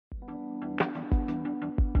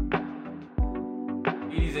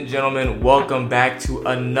and gentlemen, welcome back to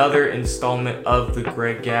another installment of the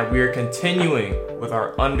Greg Gab. We are continuing with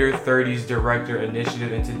our Under 30s Director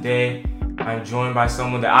Initiative, and today I'm joined by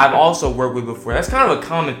someone that I've also worked with before. That's kind of a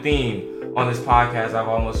common theme on this podcast. I've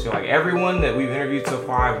almost feel like everyone that we've interviewed so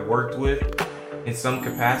far I've worked with in some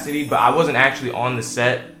capacity, but I wasn't actually on the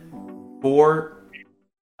set for.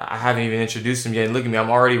 I haven't even introduced him yet. And look at me, I'm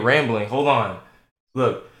already rambling. Hold on.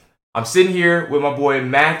 Look. I'm sitting here with my boy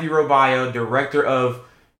Matthew Robbayo, director of...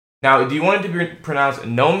 Now, do you want it to be pronounced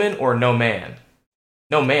Noman or Noman?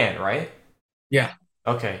 Noman, right? Yeah.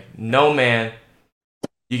 Okay, Noman.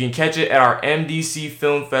 You can catch it at our MDC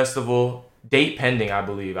Film Festival. Date pending, I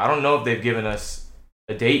believe. I don't know if they've given us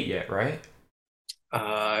a date yet, right?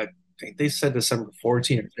 I think they said December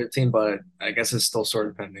 14 or 15, but I guess it's still sort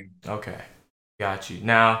of pending. Okay, got you.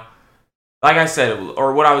 Now, like I said,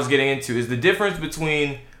 or what I was getting into is the difference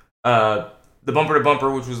between... the Bumper to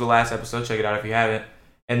Bumper, which was the last episode, check it out if you haven't.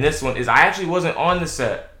 And this one is I actually wasn't on the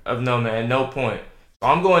set of No Man, no point. So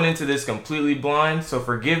I'm going into this completely blind. So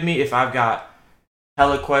forgive me if I've got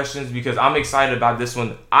hella questions because I'm excited about this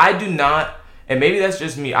one. I do not, and maybe that's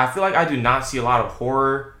just me, I feel like I do not see a lot of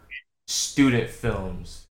horror student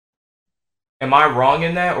films. Am I wrong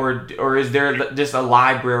in that? Or is there just a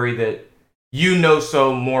library that you know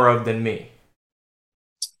so more of than me?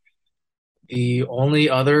 The only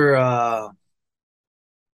other,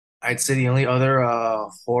 I'd say the only other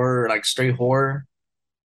horror, like straight horror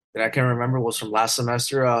that I can remember was from last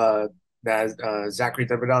semester that Zachary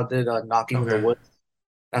Deverdow did, Knocking in the Okay. Woods.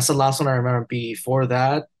 That's the last one I remember. Before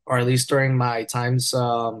that, or at least during my times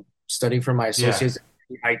studying for my Yeah. associates,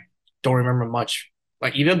 I don't remember much.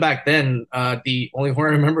 Like even back then, the only horror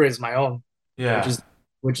I remember is my own, which Yeah. is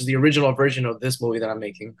which is the original version of this movie that I'm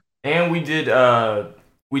making. And we did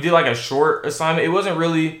like a short assignment. It wasn't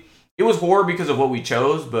really it was horror because of what we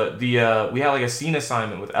chose, but the we had like a scene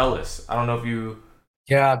assignment with Ellis. I don't know if you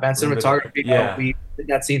Yeah, bad remember that. cinematography. Yeah. We did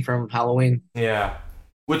that scene from Halloween. Yeah.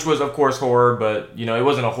 Which was of course horror, but it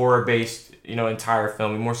wasn't a horror based, entire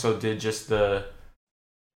film. We more so did just the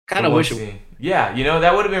Kind of one wish it. scene. Yeah,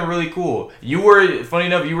 that would have been really cool. You were funny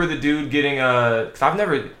enough, you were the dude getting cuz I've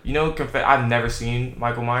never, I've never seen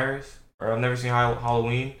Michael Myers or I've never seen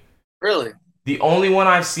Halloween. Really? The only one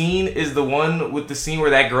I've seen is the one with the scene where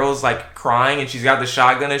that girl's like crying and she's got the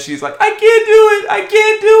shotgun and she's like, I can't do it, I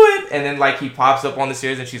can't do it. And then like he pops up on the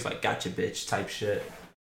stairs and she's like, gotcha, bitch, type shit.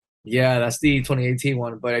 Yeah, that's the 2018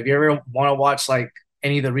 one. But if you ever want to watch like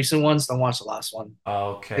any of the recent ones, don't watch the last one.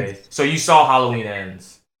 Okay. It's So you saw Halloween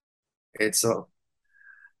Ends. it's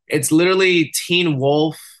it's literally Teen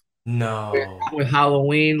Wolf with, No. with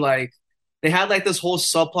Halloween. Like they had like this whole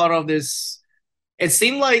subplot of this. It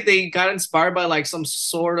seemed like they got inspired by like some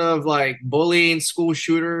sort of like bullying school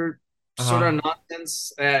shooter sort Uh-huh. of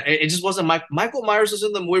nonsense. It just wasn't Michael Myers was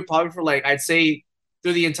in the movie probably for like I'd say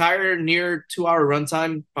through the entire near 2 hour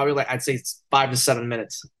runtime, probably like I'd say it's 5 to 7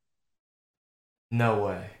 minutes. No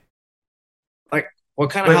way. Like what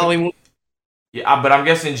kind of But Halloween? yeah, but I'm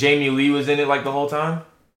guessing Jamie Lee was in it like the whole time?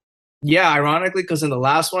 Yeah, ironically, because in the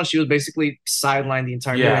last one she was basically sidelined the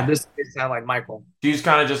entire movie, and Yeah. this is kind of like Michael. She was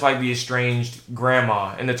kind of just like the estranged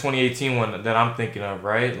grandma in the 2018 one that I'm thinking of,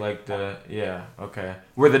 right? Like yeah, okay.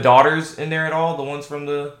 Were the daughters in there at all? The ones from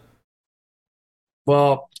the...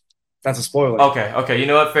 Well, that's a spoiler. Okay, okay. You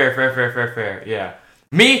know what? Fair, fair, fair, fair, fair. Yeah.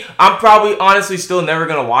 Me, I'm probably honestly still never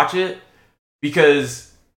going to watch it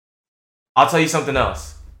because I'll tell you something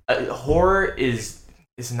else. Horror is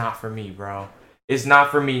not for me, bro. It's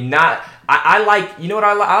not for me. Not I like, you know what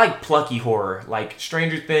I like? I like plucky horror, like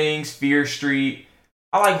Stranger Things, Fear Street.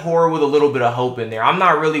 I like horror with a little bit of hope in there. I'm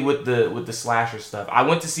not really with the slasher stuff. I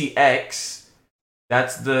went to see X.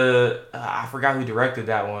 That's the I forgot who directed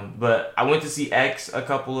that one, but I went to see X a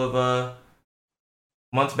couple of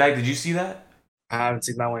months back. Did you see that? I haven't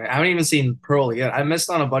seen that one. I haven't even seen Pearl yet. I missed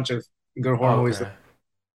on a bunch of good horror movies. Okay.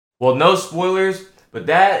 Well, no spoilers, but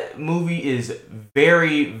that movie is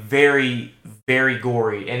very, very, very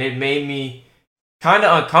gory, and it made me kind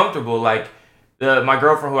of uncomfortable. Like my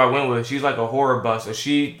girlfriend who I went with, she's like a horror buff, so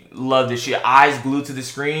she loved it. She had eyes glued to the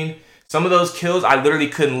screen. Some of those kills, I literally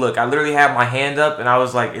couldn't look. I literally had my hand up, and I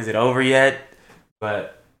was like, "Is it over yet?"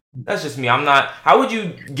 But that's just me. I'm not. How would you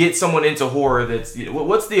get someone into horror?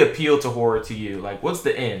 What's the appeal to horror to you? Like, what's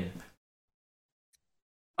the end?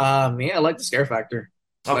 Yeah, I like the scare factor.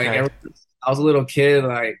 Like Okay. I was a little kid,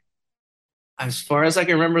 like as far as I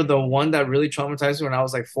can remember, the one that really traumatized me when I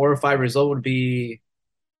was like 4 or 5 years old would be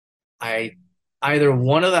I either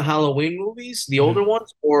one of the Halloween movies, the older Mhm.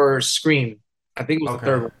 ones, or Scream. I think it was the Okay.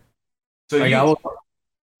 third one. So Like you I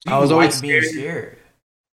was like always being scared. scared.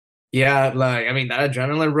 Yeah, like I mean that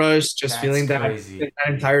adrenaline rush, just That's feeling crazy. that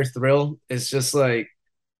entire thrill is just like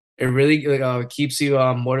it really like, keeps you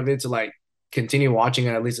motivated to like continue watching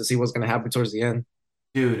it at least to see what's gonna happen towards the end.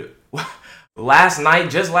 Dude, just last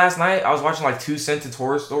night, I was watching like two scented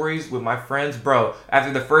horror stories with my friends. Bro,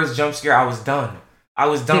 after the first jump scare, I was done. I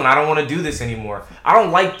was done. I don't want to do this anymore. I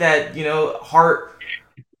don't like that, heart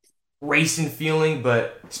racing feeling.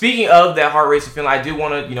 But speaking of that heart racing feeling, I do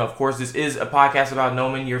want to, of course, this is a podcast about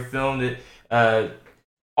Noman, your film that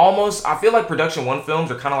almost, I feel like production one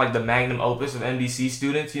films are kind of like the magnum opus of NBC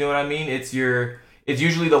students. You know what I mean? It's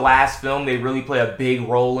usually the last film they really play a big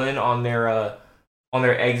role in on their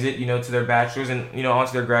exit, to their bachelors and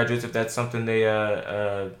onto their graduates if that's something they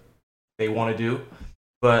want to do.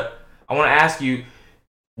 But I want to ask you,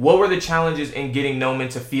 what were the challenges in getting Noman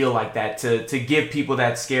to feel like that, to give people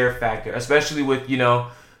that scare factor, especially with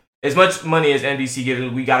as much money as NBC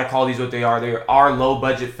gives, we got to call these what they are. They are low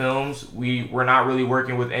budget films. We're not really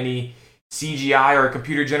working with any CGI or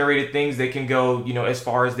computer generated things that can go as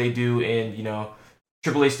far as they do in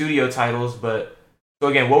AAA studio titles. But so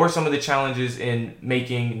again, what were some of the challenges in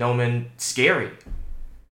making Noman scary?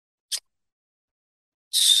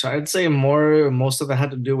 So I'd say most of it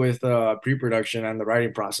had to do with pre-production and the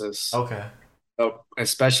writing process. Okay. So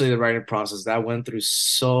especially the writing process that went through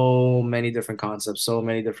so many different concepts, so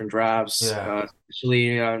many different drafts, Yeah.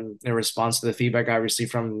 especially in response to the feedback I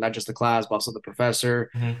received from not just the class, but also the professor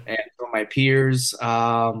Hmm. and from my peers.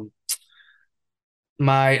 I'd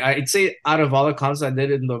say out of all the concepts I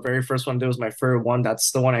did in the very first one, there was my favorite one.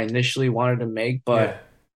 That's the one I initially wanted to make, but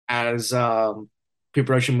Yeah. as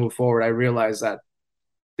pre-production moved forward, I realized that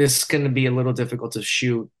this is going to be a little difficult to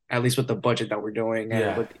shoot, at least with the budget that we're doing and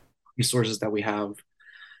Yeah. with the resources that we have.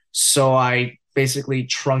 So I basically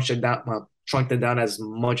trunked it down as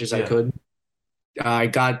much as I Yeah. could. I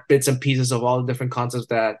got bits and pieces of all the different concepts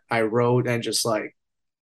that I wrote and just like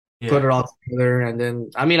put Yeah. it all together. And then,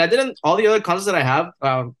 I mean, I didn't, all the other concepts that I have,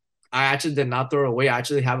 I actually did not throw away. I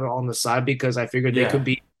actually have it on the side because I figured they Yeah. could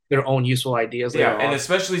be their own useful ideas Yeah. later And on.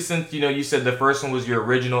 especially since you said the first one was your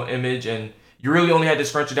original image, and you really only had to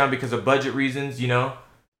scrunch it down because of budget reasons. Yeah.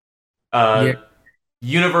 Uh,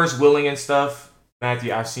 universe willing and stuff.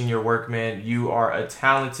 Matthew, I've seen your work, man. You are a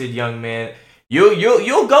talented young man.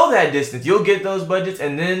 You'll go that distance. You'll get those budgets,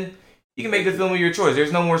 and then you can make the film of your choice.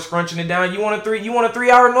 There's no more scrunching it down. You want a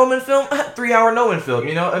 3 hour Noman film? 3 hour Noman film.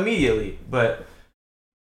 Immediately. But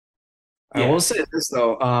I yeah, will say this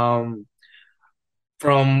though,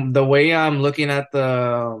 from the way I'm looking at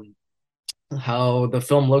the how the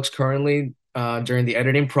film looks currently during the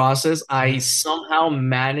editing process, I hmm, somehow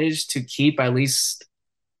managed to keep at least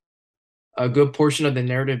a good portion of the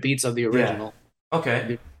narrative beats of the yeah, original. okay,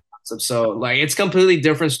 The concept. So like it's completely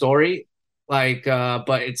different story, like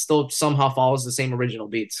but it still somehow follows the same original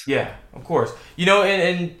beats. yeah, of course.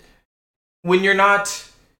 And when you're not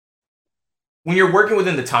when you're working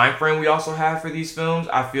within the time frame we also have for these films,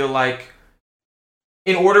 I feel like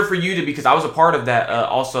in order for you to, because I was a part of that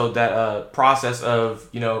also that process of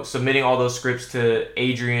submitting all those scripts to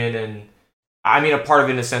Adrian, and I mean a part of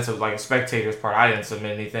it in the sense of like a spectator's part. I didn't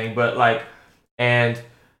submit anything, but like, and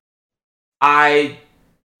I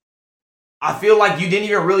I feel like you didn't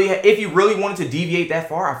even really, if you really wanted to deviate that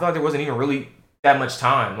far, I feel like there wasn't even really that much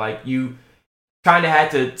time. Like you kind of had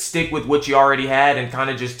to stick with what you already had and kind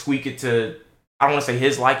of just tweak it to, I don't want to say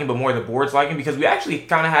his liking, but more the board's liking, because we actually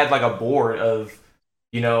kind of had like a board of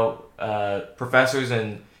professors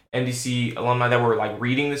and NDC alumni that were like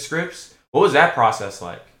reading the scripts. What was that process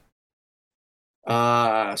like?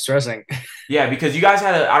 Stressing. Yeah, because you guys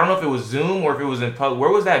had I don't know if it was Zoom or if it was in public. Where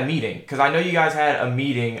was that meeting? Because I know you guys had a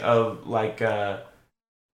meeting of like, you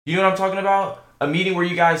know what I'm talking about? A meeting where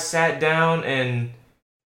you guys sat down and,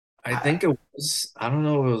 I think it was, I don't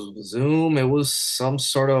know, it was Zoom. It was some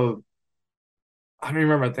sort of, I don't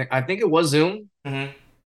remember. I think it was Zoom. mhm,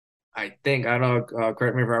 I don't know,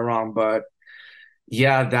 correct me if I'm wrong, but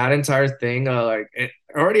yeah, that entire thing, like it,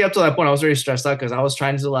 already up to that point, I was very stressed out because I was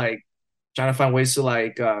trying to find ways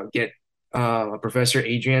to get Professor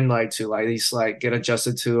Adrian to like, at least like get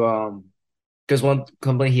adjusted to because one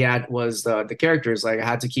complaint he had was the characters. Like I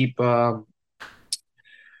had to keep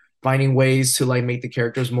finding ways to like make the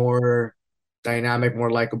characters more dynamic,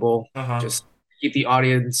 more likable, uh huh, just keep the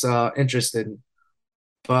audience interested.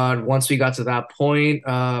 But once we got to that point,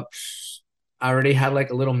 I already had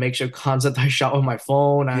like a little makeshift concept I shot with my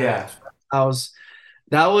phone. yeah, I was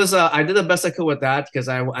that was I did the best I could with that because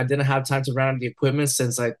I didn't have time to run out the equipment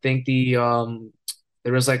since I think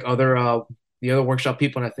there was like other the other workshop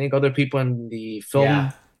people and I think other people in the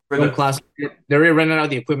yeah. For film the class they already running out of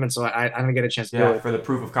the equipment so I didn't get a chance to do Yeah, it. for the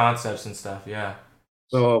proof of concepts and stuff. Yeah,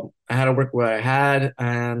 So I had to work what I had,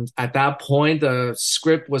 and at that point, the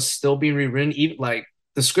script was still being rewritten. Even like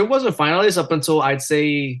the script wasn't finalized up until I'd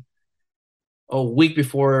say a week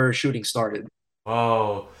before shooting started.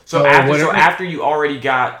 Oh, so So after whatever, you already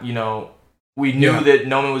got, we knew yeah, that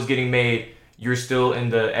Noman was getting made. You're still in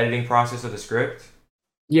the editing process of the script.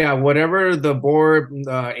 yeah, whatever the board,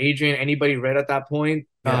 Adrian, anybody read at that point,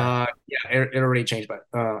 Yeah. yeah, it already changed, but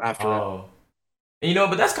after that. Oh. And,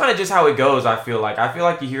 but that's kind of just how it goes. I feel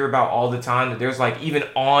like you hear about all the time that there's like even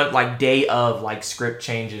on like day of like script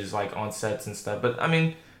changes like on sets and stuff. But I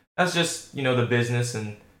mean, that's just the business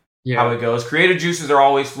and how Yeah. it goes. Creative juices are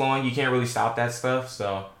always flowing. You can't really stop that stuff.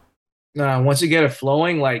 So Once you get it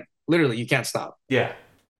flowing, like literally, you can't stop. yeah,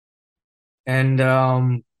 And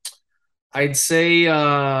I'd say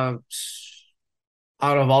out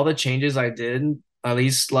of all the changes I did, at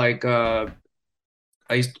least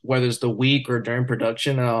at least whether it's the week or during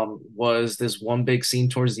production, was this one big scene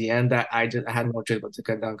towards the end that I had no choice but to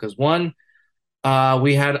cut down because one,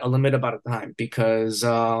 we had a limit about a time because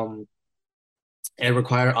it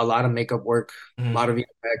required a lot of makeup work, a hmm lot of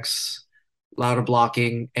VFX, a lot of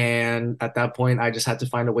blocking, and at that point, I just had to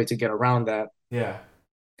find a way to get around that. yeah,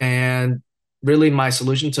 And really, my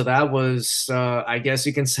solution to that was, I guess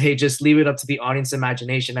you can say, just leave it up to the audience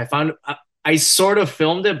imagination. I sort of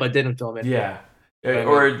filmed it, but didn't film it. yeah. You know what I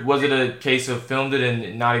mean? Or was it a case of filmed it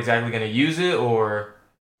and not exactly going to use it, or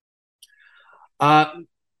Uh,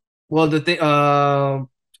 well, the thing,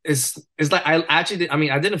 is like I actually did, I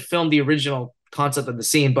mean, I didn't film the original concept of the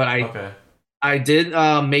scene, but okay, I did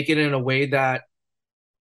make it in a way that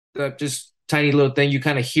just tiny little thing you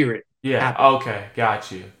kind of hear it yeah, happen. okay,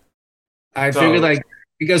 got you. I figured So like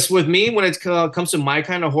because with me when it comes to my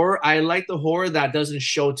kind of horror, I like the horror that doesn't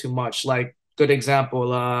show too much. Like good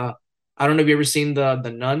example, I don't know if you ever seen the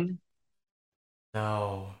Nun,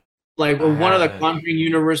 no, like I one of the haven't. Conjuring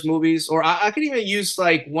universe movies, or I could even use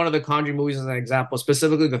like one of the Conjuring movies as an example,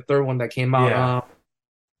 specifically the third one that came out. Yeah,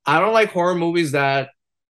 I don't like horror movies that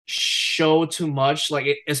show too much, like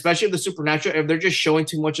especially if the supernatural, if they're just showing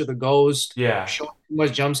too much of the ghost, yeah, showing too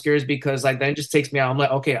much jump scares, because like then it just takes me out. I'm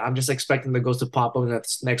like, okay, I'm just expecting the ghost to pop up in the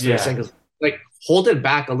next 30 yeah, seconds. Like, hold it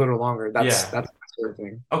back a little longer. yeah. That's the sort of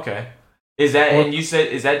thing. Okay. Is that Or and you said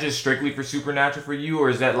is that just strictly for supernatural for you, or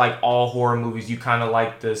is that like all horror movies? You kind of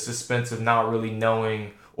like the suspense of not really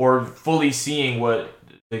knowing or fully seeing what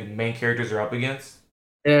the main characters are up against.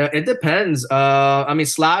 it depends. I mean,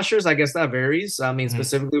 slashers, I guess that varies. I mean, hmm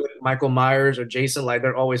specifically with Michael Myers or Jason, like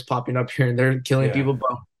they're always popping up here and they're killing Yeah. people.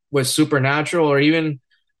 But with supernatural or even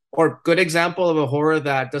or good example of a horror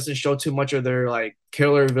that doesn't show too much of their like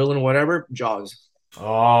killer villain, whatever, Jaws.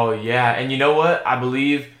 Oh yeah, and you know what? I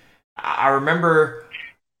believe I remember.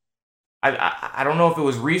 I don't know if it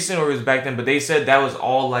was recent or it was back then, but they said that was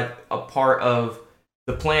all like a part of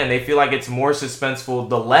the plan. They feel like it's more suspenseful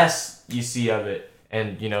the less you see of it,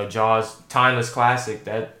 and Jaws, timeless classic.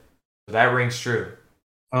 That rings true.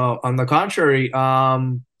 On the contrary,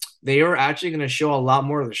 they were actually going to show a lot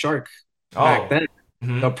more of the shark back Oh. then.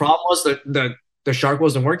 The hmm problem was the shark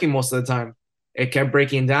wasn't working most of the time. It kept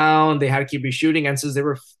breaking down. They had to keep reshooting, and since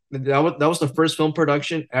that was the first film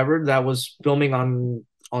production ever that was filming on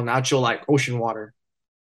actual like ocean water.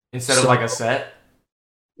 Instead of So like a set.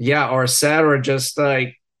 yeah, or a set or just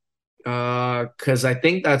like because I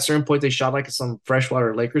think at a certain point they shot like some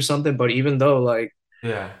freshwater lake or something. But even though like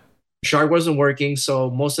Yeah. shark wasn't working, so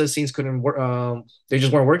most of the scenes couldn't work. They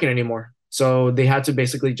just weren't working anymore. So they had to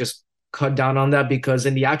basically just cut down on that because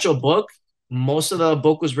in the actual book, most of the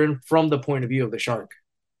book was written from the point of view of the shark.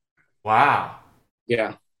 Wow.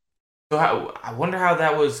 Yeah, So I wonder how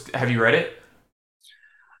that was. Have you read it?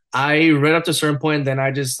 I read up to a certain point, then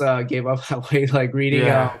I just gave up halfway. Like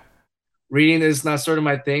Yeah. reading is not sort of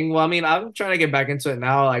my thing. Well, I mean, I'm trying to get back into it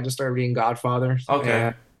now. I just started reading Godfather, Okay.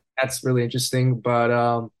 and that's really interesting.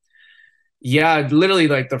 But yeah, literally,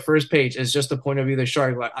 like the first page is just the point of view of the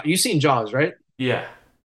shark. Like you seen Jaws, right? Yeah.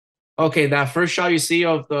 Okay, that first shot you see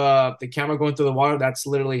of the camera going through the water, that's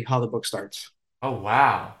literally how the book starts. Oh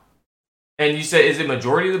wow. And you said is it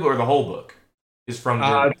majority of the book or the whole book? Is from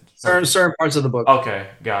the Certain certain parts of the book. Okay,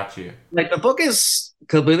 got you. Like the book is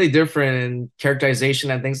completely different in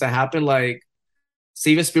characterization and things that happen. Like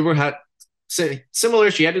Steven Spielberg had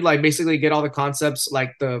similar. She had to like basically get all the concepts,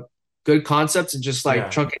 like the good concepts, and just like Yeah.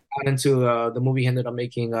 chunk it down into the movie he ended up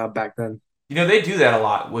making back then. They do that a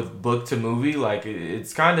lot with book to movie. Like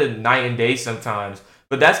it's kind of night and day sometimes.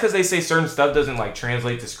 But that's because they say certain stuff doesn't like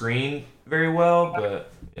translate to screen very well.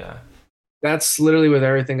 But yeah, That's literally with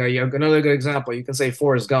everything. Another good example, you can say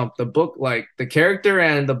Forrest Gump. The book, like the character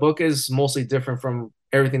and the book is mostly different from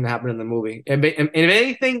everything that happened in the movie. And if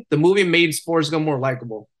anything, the movie made Forrest Gump more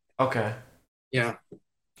likable. Okay. Yeah.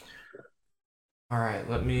 All right.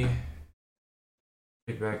 Let me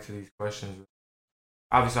get back to these questions.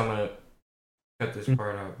 Obviously, I'm gonna cut this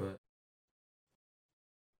part out, but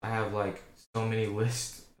I have like so many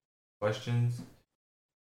lists of questions.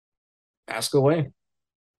 Ask away.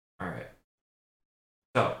 All right.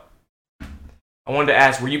 So I wanted to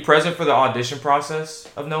ask: were you present for the audition process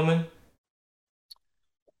of Noman?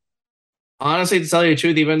 Honestly, to tell you the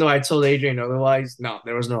truth, even though I told Adrian otherwise, no,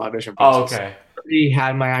 there was no audition Oh, process. okay. He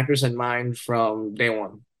had my actors in mind from day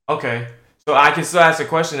one. Okay. So I can still ask a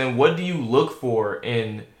question. Then, what do you look for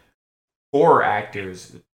in horror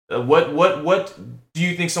actors? What do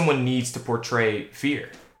you think someone needs to portray fear?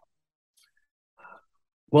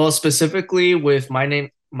 Well, specifically with my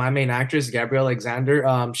main actress, Gabrielle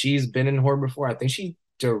Alexander, she's been in horror before. I think she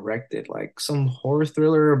directed like some horror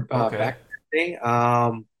thriller Okay. back in the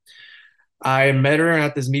day. I met her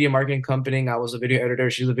at this media marketing company. I was a video editor.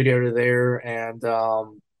 She was a video editor there, and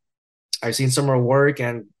I've seen some of her work.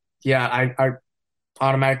 And yeah, I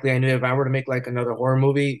automatically I knew if I were to make like another horror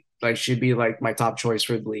movie, like she'd be like my top choice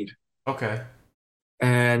for the lead. Okay.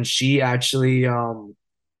 And she actually,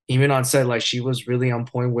 even on set, like she was really on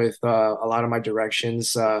point with a lot of my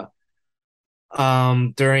directions.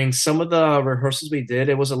 During some of the rehearsals we did,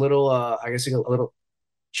 it was a little, I guess, a little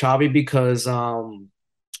choppy because I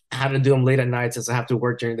had to do them late at night since I have to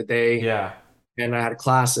work during the day Yeah. and I had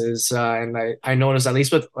classes. And I noticed, at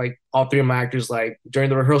least with like all three of my actors, like during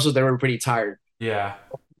the rehearsals, they were pretty tired. Yeah.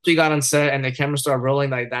 She got on set and the camera started rolling.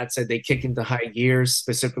 Like that said, they kicked into high gears,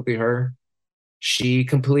 specifically her. She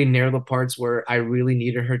completely nailed the parts where I really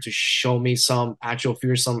needed her to show me some actual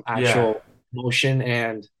fear, some Yeah. actual emotion.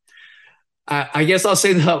 And I guess I'll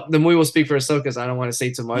say the movie will speak for itself because I don't want to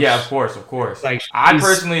say too Yeah, of much. course, of course. Like I she's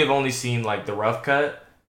personally have only seen like the rough cut,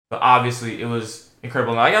 but obviously it was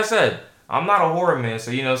incredible. Like I said, I'm not a horror man,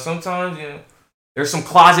 so sometimes there's some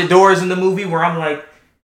closet doors in the movie where I'm like,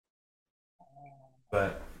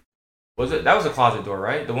 but was it that was a closet door,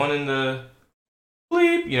 right? The one in the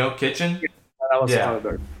bleep, kitchen. that was Yeah. kind of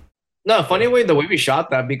dark. No, funny way the way we shot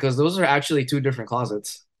that because those are actually two different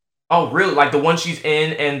closets. Oh, really? Like the one she's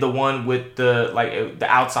in and the one with the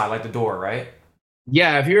outside, like the door, right?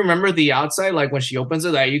 Yeah, if you remember the outside, like when she opens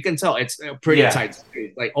it, like you can tell it's a pretty Yeah. tight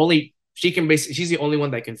space. Like only she can basically she's the only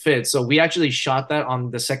one that can fit. So we actually shot that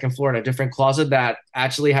on the second floor in a different closet that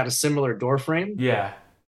actually had a similar door frame, Yeah.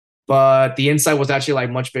 but the inside was actually like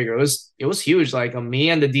much bigger. It was huge. Like me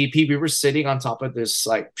and the DP, we were sitting on top of this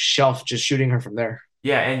like shelf, just shooting her from there.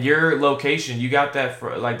 Yeah, and your location, you got that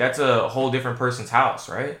for like that's a whole different person's house,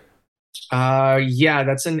 right? Yeah,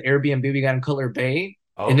 that's an Airbnb we got in Color Bay.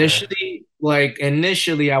 Okay.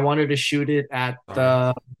 Initially, I wanted to shoot it at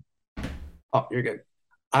Sorry. the. Oh, you're good.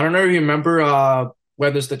 I don't know if you remember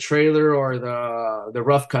whether it's the trailer or the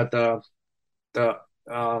rough cut, the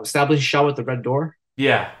established shot with the red door.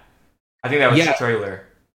 Yeah. I think that was the Yeah, trailer.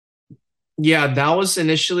 yeah, that was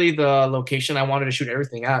initially the location I wanted to shoot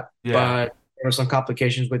everything at, Yeah. but there were some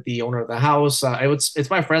complications with the owner of the house. It's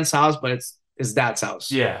my friend's house, but it's his dad's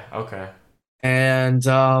house, Yeah. Okay. and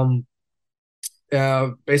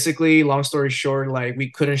basically, long story short, like we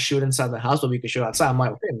couldn't shoot inside the house, but we could shoot outside. I'm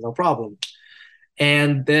like, okay, no problem.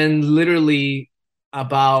 And then literally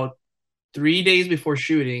about 3 days before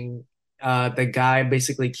shooting, the guy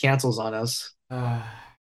basically cancels on us.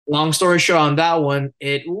 Long story short, on that one,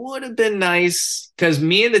 it would have been nice because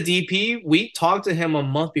me and the DP, we talked to him a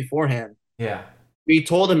month beforehand. Yeah. We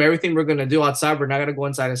told him everything we're gonna do outside. We're not gonna go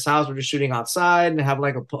inside his house. We're just shooting outside and have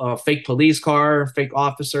like a fake police car, fake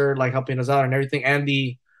officer like helping us out and everything, and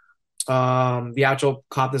the actual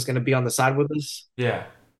cop that's gonna be on the side with us. Yeah.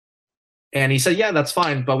 And he said, "Yeah, that's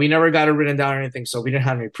fine," but we never got it written down or anything, so we didn't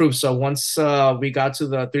have any proof. So once we got to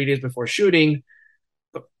the 3 days before shooting,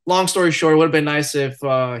 long story short, it would have been nice if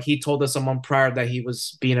he told us a month prior that he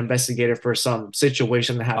was being investigated for some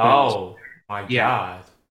situation that happened. Oh my Yeah, God.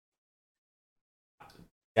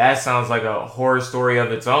 That sounds like a horror story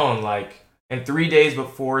of its own. Like, and 3 days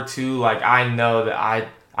before too, like I know that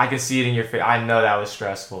I can see it in your face. I know that was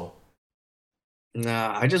stressful.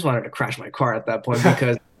 nah, I just wanted to crash my car at that point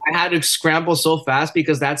because I had to scramble so fast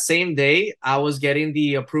because that same day I was getting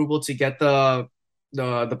the approval to get the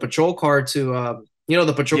patrol car to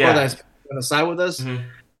the patrol car Yeah. that's on the side with us. Hmm.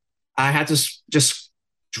 I had to just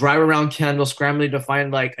drive around Kendall scrambling to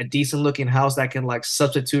find like a decent looking house that can like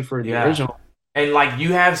substitute for the Yeah. original. And like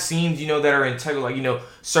you have scenes, that are integral, like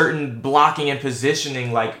certain blocking and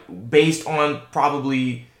positioning, like based on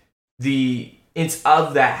probably the inch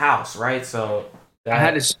of that house, right? So I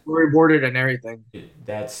had it That storyboarded and everything.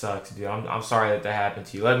 that sucks, dude. I'm sorry that that happened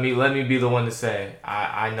to you. Let me be the one to say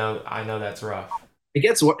I know that's rough. It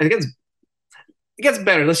gets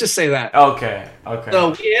better. Let's just say that. Okay, okay,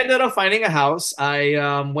 So we ended up finding a house.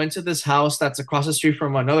 I went to this house that's across the street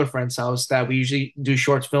from another friend's house that we usually do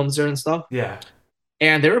short films there and stuff. yeah,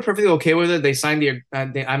 And they were perfectly okay with it. They signed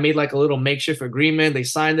I made like a little makeshift agreement. They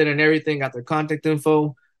signed it and everything. Got their contact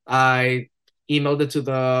info. I emailed it to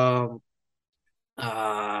the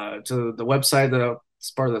website that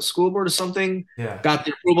it's part of the school board or something. yeah. Got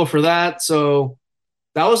the approval for that. So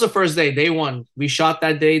that was the first day, day one. We shot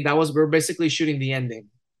that day. We are basically shooting the ending.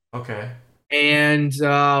 Okay. And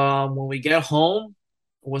when we get home,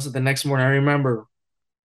 was it the next morning? I remember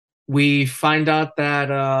we find out that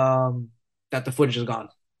the footage is gone.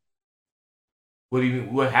 What do you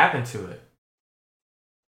mean? What happened to it?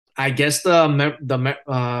 I guess he has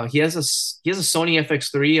a Sony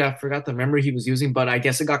FX3. I forgot the memory he was using, but I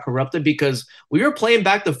guess it got corrupted because we were playing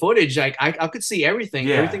back the footage. Like I could see everything.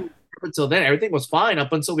 Yeah. Everything up until then, everything was fine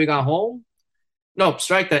up until we got home. No,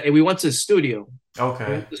 strike that. We went to the studio.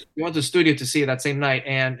 Okay. We went to the studio to see it that same night,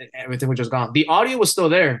 and everything was just gone. The audio was still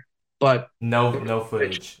there, but No, there was no no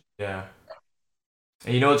footage. footage. Yeah.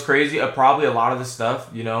 And you know what's crazy? Probably a lot of the stuff.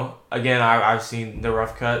 Again, I've seen the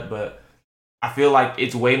rough cut, but I feel like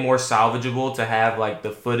it's way more salvageable to have like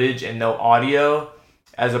the footage and no audio,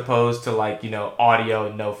 as opposed to like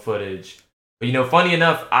audio no footage. But funny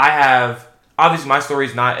enough, I have obviously my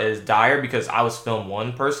story's not as dire because I was film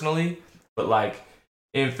one personally, but like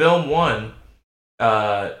in film one,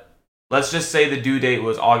 uh, let's just say the due date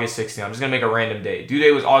was August 16th. I'm just gonna make a random date. Due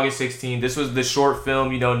date was August 16th. This was the short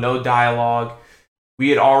film, no dialogue. We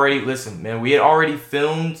had already listen, man. We had already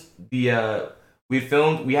filmed we had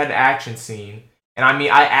the action scene, and I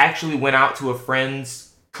mean, I actually went out to a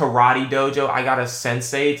friend's karate dojo. I got a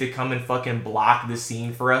sensei to come and fucking block the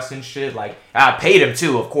scene for us and shit. Like I paid him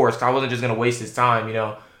too, of course, 'cause I wasn't just gonna waste his time,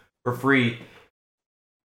 for free.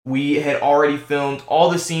 We had already filmed all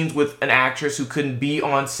the scenes with an actress who couldn't be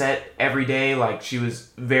on set every day. Like she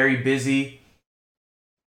was very busy.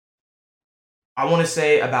 I want to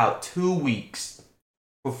say about 2 weeks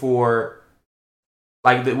before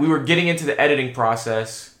we were getting into the editing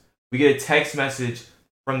process, we get a text message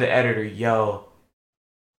from the editor. Yo,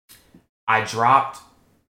 I dropped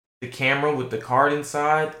the camera with the card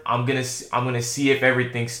inside. I'm gonna see if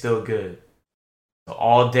everything's still good. So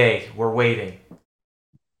all day we're waiting.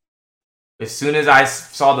 As soon as I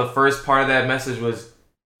saw the first part of that message was,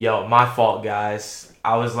 yo, my fault, guys.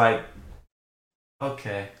 I was like,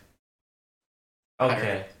 okay,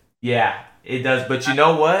 okay, yeah, it does. But you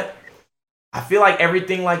know what? I feel like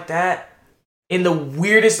everything like that, in the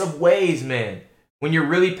weirdest of ways, man. When you're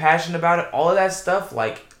really passionate about it, all of that stuff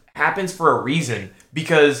like happens for a reason.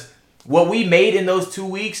 Because what we made in those 2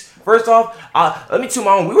 weeks, first off, let me toot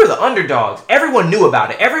my own. We were the underdogs. Everyone knew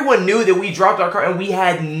about it. Everyone knew that we dropped our car and we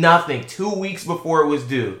had nothing 2 weeks before it was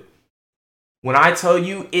due. When I tell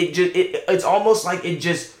you, it's almost like it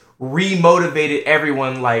just remotivated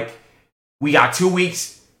everyone. Like we got 2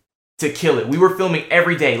 weeks to kill it. We were filming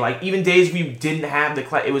every day. Like even days we didn't have the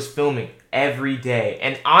class, it was filming every day.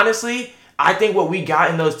 And honestly, I think what we got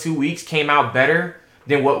in those 2 weeks came out better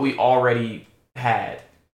than what we already had.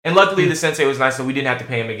 And luckily the sensei was nice, so we didn't have to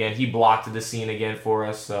pay him again. He blocked the scene again for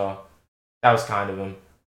us, so that was kind of him.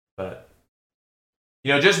 But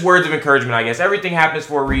just words of encouragement, I guess. Everything happens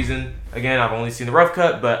for a reason. Again, I've only seen the rough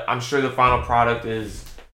cut, but I'm sure the final product is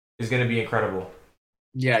going to be incredible.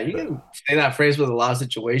 Yeah, you can say that phrase with a lot of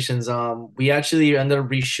situations. We actually ended up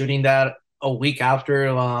reshooting that a week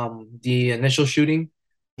after the initial shooting,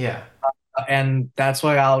 Yeah. and that's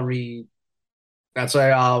why I'll repeat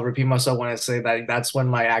myself when I say that that's when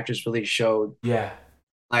my actress really showed Yeah.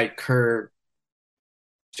 like her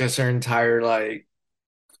entire like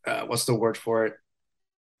what's the word for it?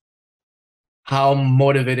 How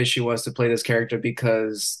motivated she was to play this character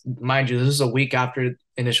because mind you, this is a week after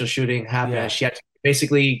initial shooting happened and Yeah. she had to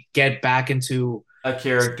basically get back into A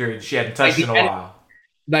character she hadn't like touched in a while.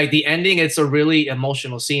 the ending. It's a really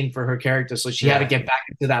emotional scene for her character, so she had to Yeah. get back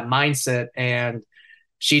into that mindset, and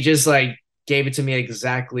she just like gave it to me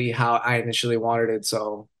exactly how I initially wanted it.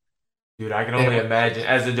 So Dude, I can it only was, imagine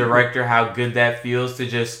as a director how good that feels to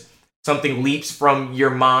just something leaps from your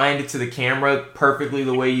mind to the camera perfectly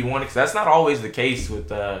the way you want it. Because that's not always the case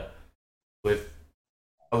with a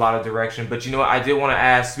lot of direction. But you know what? I did want to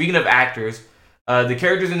ask. Speaking of actors, the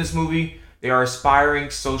characters in this movie they are aspiring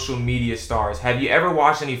social media stars. Have you ever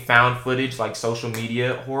watched any found footage like social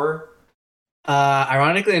media horror?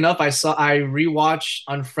 ironically enough, I rewatched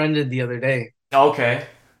Unfriended the other day. Okay,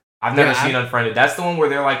 I've never Yeah, seen Unfriended. That's the one where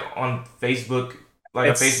they're like on Facebook. like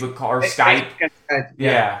a It's Facebook call or Skype. yeah.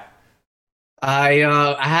 Yeah.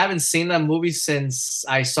 I haven't seen that movie since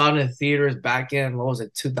I saw it in theaters back in what was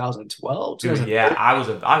it 2012 Dude, yeah,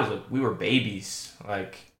 2013. we were babies.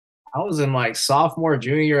 Like, I was in like sophomore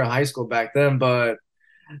junior year of high school back then, but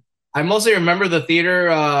I mostly remember the theater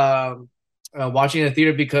watching the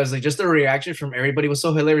theater because like just the reaction from everybody was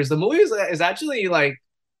so hilarious. The movie is actually like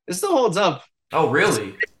it still holds up. oh, It's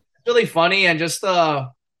really? really funny and just the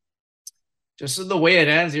way it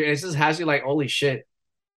ends, it just has you like holy shit.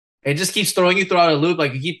 It just keeps throwing you throughout a loop.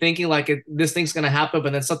 Like you keep thinking like this thing's gonna happen,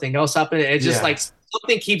 but then something else happens. It's just Yeah. like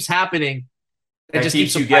something keeps happening. It That just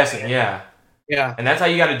keeps keeps you surprising guessing. it. Yeah. Yeah. And that's how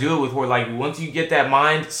you got to do it with horror. Like, once you get that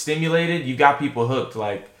mind stimulated, you got people hooked.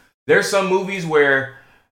 Like, there's some movies where,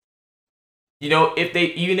 if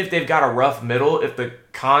even if they've got a rough middle, if the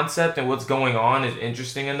concept and what's going on is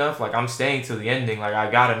interesting enough, like, I'm staying to the ending. Like, I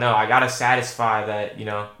gotta know. I gotta satisfy that,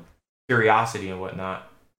 curiosity and whatnot.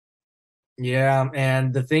 Yeah.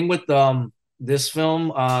 And the thing with this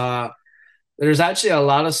film, there's actually a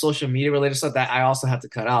lot of social media related stuff that I also have to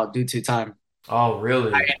cut out due to time. Oh, I,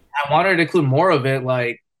 really? I wanted to include more of it,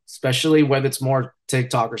 like especially whether it's more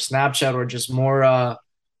TikTok or Snapchat or just more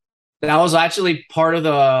that was actually part of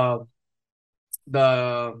the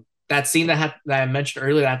that scene that I mentioned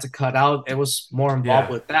earlier that I had to cut out. It was more involved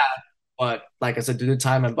Yeah. with that. But like I said, due to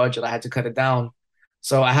time and budget, I had to cut it down.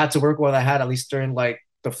 So I had to work with what I had at least during like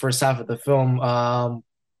the first half of the film.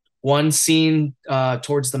 One scene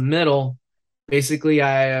towards the middle, basically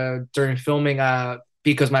I during filming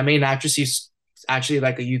because my main actress is actually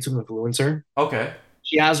like a YouTube influencer. Okay.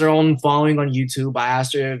 She has her own following on YouTube. I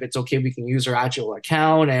asked her if it's okay we can use her actual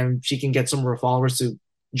account and she can get some of her followers to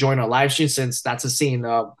join a live stream since that's a scene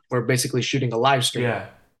we're basically shooting a live stream. Yeah.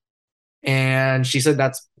 And she said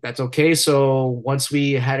that's okay. So once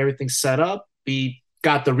we had everything set up, we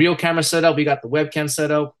got the real camera set up, we got the webcam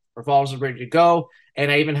set up, our followers are ready to go.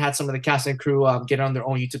 And I even had some of the cast and crew get on their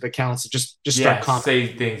own YouTube accounts to just start Yeah. commenting.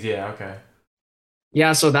 Say things. Yeah. Okay.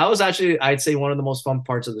 Yeah, so that was actually I'd say one of the most fun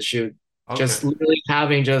parts of the shoot. Okay. Just literally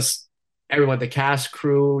having just everyone, the cast,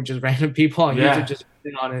 crew, just random people on YouTube Yeah. just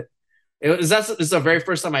in on it. It's the very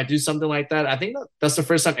first time I do something like that. I think that's the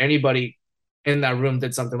first time anybody in that room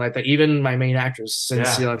did something like that. Even my main actress,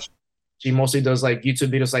 since Yeah. she mostly does like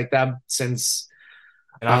YouTube videos like that. Since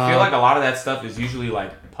And I feel uh, like a lot of that stuff is usually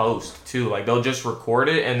like post too. Like, they'll just record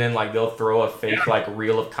it and then like they'll throw a fake like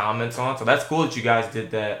reel of comments on. So that's cool that you guys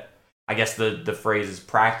did that. I guess the phrase is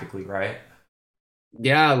practically right.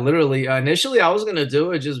 yeah, literally. Initially, I was gonna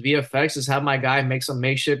do it just VFX, just have my guy make some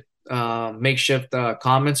makeshift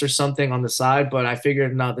comments or something on the side. But I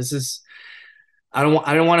figured, no, this is I don't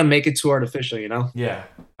want to make it too artificial, you know. Yeah,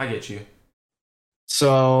 I get you.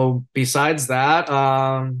 So besides that,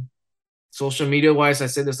 social media wise, I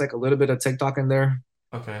said there's like a little bit of TikTok in there.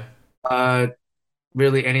 Okay. Uh,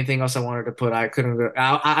 really anything else I wanted to put, I couldn't.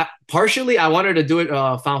 Partially, I wanted to do it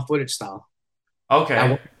found footage style. I,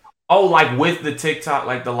 Okay. Oh, like with the TikTok,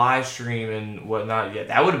 like the live stream and whatnot. Yeah,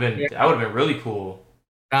 that would have been really cool.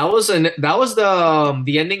 that was the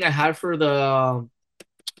ending I had for the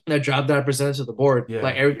job that I presented to the board.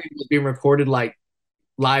 Like Yeah. everything was being recorded like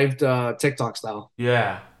live TikTok style.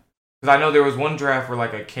 Yeah. Because I know there was one draft where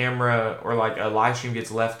like a camera or like a live stream gets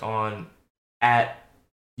left on at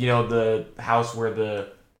the house where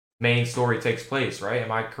the main story takes place, right?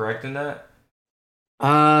 Am I correct in that?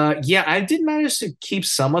 Yeah, I did manage to keep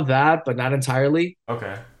some of that, but not entirely.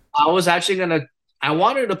 Okay. I was actually gonna. I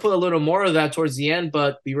wanted to put a little more of that towards the end,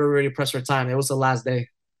 but we were already pressed for time. It was the last day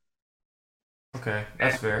Okay,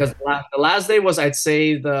 that's because fair. the last day was, I'd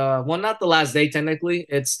say, the well, not the last day technically.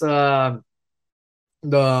 It's the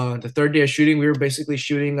third day of shooting. We were basically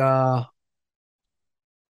shooting the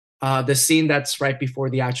scene that's right before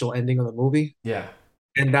the actual ending of the movie, Yeah.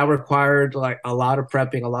 and that required like a lot of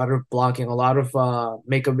prepping, a lot of blocking, a lot of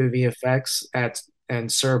makeup and VFX at and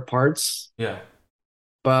certain parts. Yeah.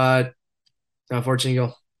 But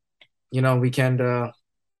unfortunately, we can't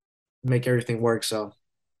make everything work. So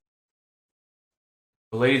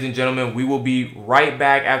But ladies and gentlemen, we will be right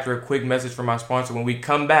back after a quick message from our sponsor. When we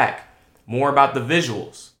come back, more about the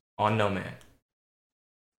visuals on Noman.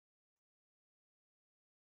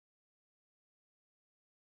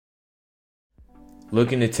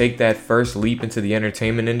 Looking to take that first leap into the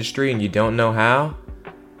entertainment industry and you don't know how?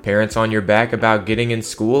 Parents on your back about getting in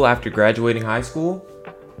school after graduating high school?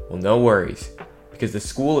 Well, no worries, because the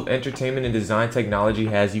School of Entertainment and Design Technology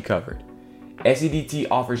has you covered. SEDT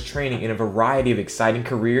offers training in a variety of exciting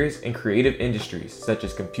careers in creative industries such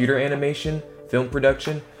as computer animation, film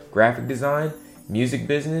production, graphic design, music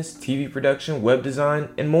business, TV production, web design,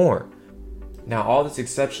 and more. Now, all this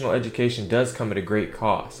exceptional education does come at a great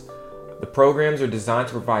cost. The programs are designed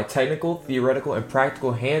to provide technical, theoretical, and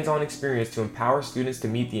practical hands-on experience to empower students to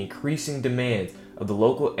meet the increasing demands of the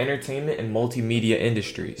local entertainment and multimedia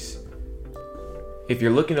industries. If you're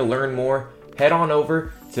looking to learn more, head on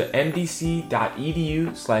over to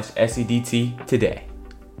mdc.edu/sedt today.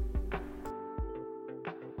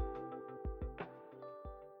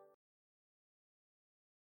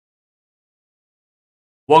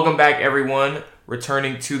 Welcome back, everyone.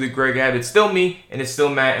 Returning to the Greg Gab. It's still me and it's still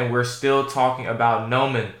Matt, and we're still talking about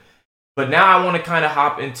Noman. But now I want to kind of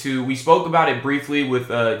hop into, we spoke about it briefly with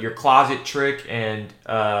your closet trick and,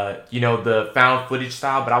 the found footage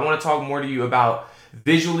style, but I want to talk more to you about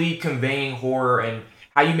visually conveying horror and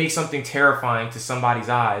how you make something terrifying to somebody's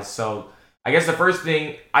eyes. So I guess the first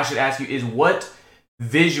thing I should ask you is what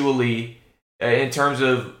visually, in terms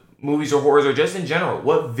of movies or horrors or just in general,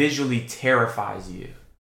 what visually terrifies you?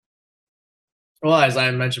 Well, as I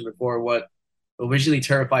mentioned before, what visually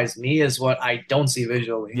terrifies me is what I don't see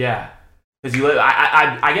visually. Yeah. Because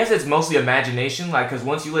I guess it's mostly imagination. Like, because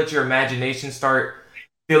once you let your imagination start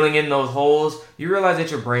filling in those holes, you realize that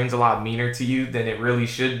your brain's a lot meaner to you than it really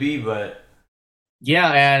should be. But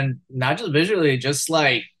yeah, and not just visually, just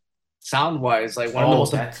like sound wise. Like one of the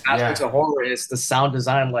most aspects of horror is the sound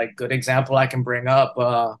design. Like good example I can bring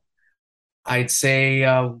up. I'd say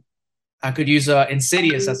I could use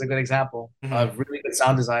Insidious as a good example of really good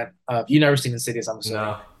sound design. You've never seen Insidious, I'm assuming.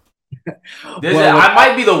 No. I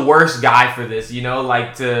might be the worst guy for this,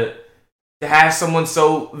 like to have someone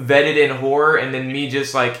so vetted in horror and then me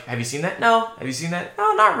just like, have you seen that? No. Have you seen that?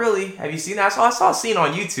 No, not really. Have you seen that? I saw a scene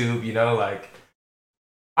on YouTube, like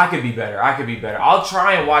I could be better. I'll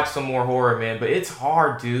try and watch some more horror, man, but it's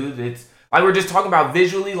hard, dude. It's like we're just talking about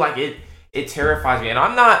visually, like it terrifies me. And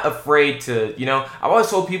I'm not afraid to, I've always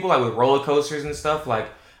told people like with roller coasters and stuff, like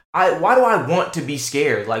why do I want to be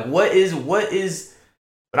scared? Like what is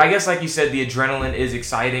but I guess, like you said, the adrenaline is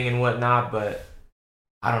exciting and whatnot, but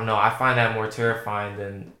I don't know. I find that more terrifying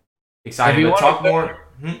than exciting. But talk more.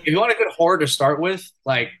 If you want a good horror to start with,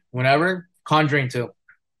 like whenever, Conjuring 2.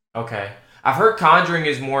 Okay. I've heard Conjuring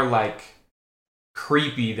is more like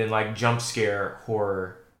creepy than like jump scare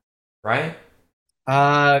horror, right?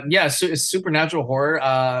 Yeah, it's supernatural horror.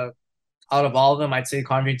 Out of all of them, I'd say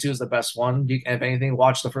Conjuring 2 is the best one. If anything,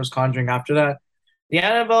 watch the first Conjuring after that. The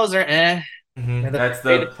Annabelles are eh. That's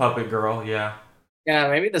the puppet girl, yeah. Yeah,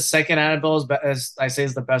 maybe the second Annabelle is I say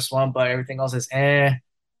is the best one, but everything else is eh.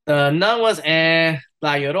 The Nun was eh.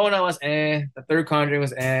 La Llorona was eh. The third Conjuring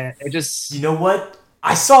was eh. It just. You know what?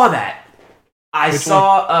 I saw that. I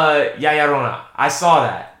saw La Llorona. I saw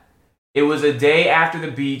that. It was a day after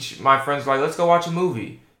the beach. My friends were like, let's go watch a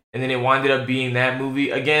movie. And then it winded up being that movie.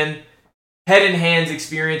 Again, head and hands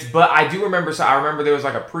experience. But I do remember, I remember there was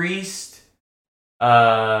like a priest.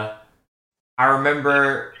 I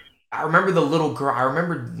remember the little girl. I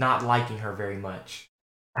remember not liking her very much.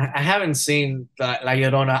 I haven't seen La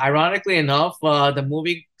Llorona. Ironically enough, the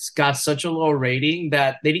movie got such a low rating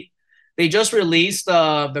that they just released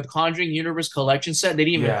the Conjuring Universe Collection set. They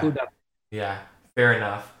didn't even include that. Yeah, fair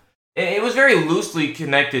enough. It was very loosely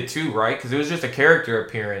connected too, right? Because it was just a character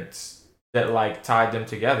appearance that like tied them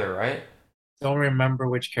together, right? Don't remember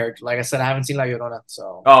which character. Like I said, I haven't seen La Llorona,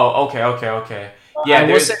 so. Oh, okay. Yeah,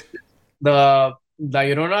 the La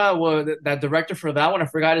Llorona, that director for that one, I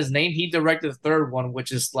forgot his name. He directed the third one,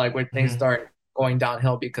 which is like where things start going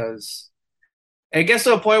downhill because it gets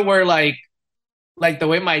to a point where like the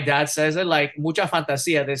way my dad says it, like mucha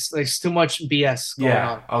fantasía. There's too much BS going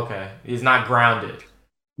on. Okay. He's not grounded.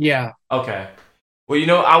 Yeah. Okay.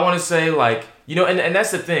 Well, I want to say like, and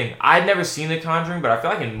that's the thing. I'd never seen The Conjuring, but I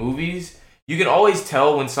feel like in movies, you can always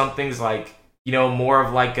tell when something's like, more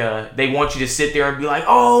of like they want you to sit there and be like,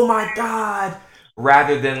 oh my God,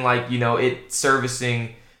 rather than like, it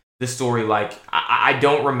servicing the story. Like, I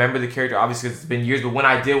don't remember the character, obviously, because it's been years, but when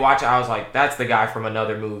I did watch it, I was like, that's the guy from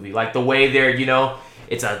another movie. Like, the way they're,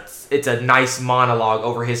 it's a nice monologue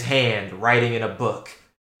over his hand writing in a book,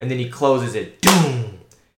 and then he closes it, doom,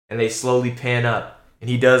 and they slowly pan up, and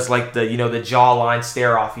he does like the, the jawline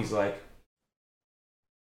stare off. He's like,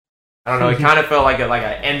 I don't know. It kind of felt like a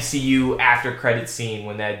MCU after credit scene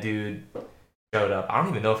when that dude showed up. I don't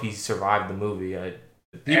even know if he survived the movie.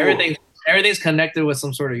 Everything's connected with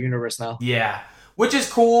some sort of universe now. Yeah, which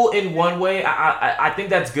is cool in one way. I think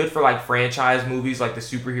that's good for like franchise movies, like the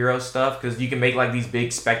superhero stuff, because you can make like these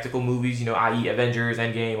big spectacle movies, i.e. Avengers,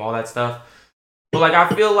 Endgame, all that stuff. But like I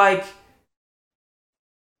feel like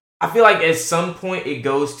at some point it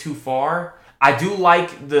goes too far. I do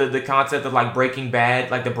like the concept of like Breaking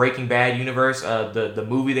Bad, like the Breaking Bad universe, the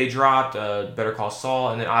movie they dropped, Better Call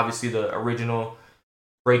Saul, and then obviously the original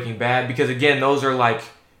Breaking Bad, because again, those are like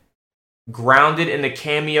grounded, and the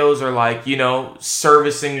cameos are like,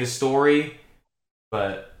 servicing the story.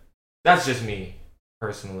 But that's just me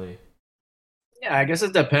personally. Yeah, I guess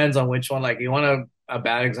it depends on which one. Like, you want a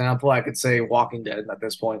bad example? I could say Walking Dead at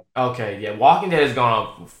this point. Okay, yeah, Walking Dead has gone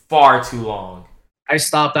on far too long. I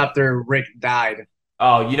stopped after Rick died.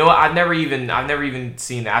 Oh, you know what? I've never even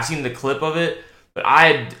seen that. I've seen the clip of it, but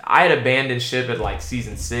I had abandoned ship at like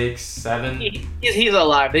season 6, 7. He's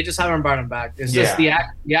alive. They just haven't brought him back. It's just Yeah,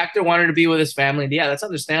 the actor wanted to be with his family. Yeah, that's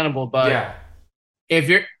understandable. But yeah, if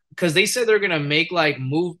you're because they said they're gonna make like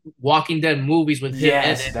Walking Dead movies with him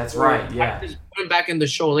in yes, it. that's right. I Yeah, just put him back in the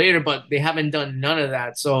show later, but they haven't done none of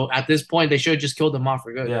that. So at this point, they should have just killed him off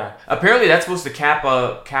for good. yeah. Apparently, that's supposed to cap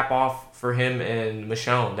off for him and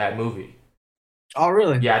Michonne, that movie. Oh,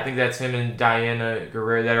 really? Yeah, I think that's him and Diana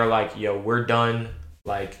Guerrero that are like, yo, we're done.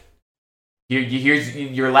 Like, here's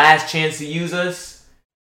your last chance to use us.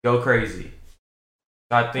 Go crazy.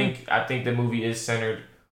 So I think the movie is centered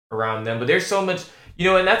around them. But there's so much,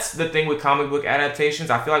 and that's the thing with comic book adaptations.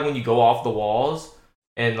 I feel like when you go off the walls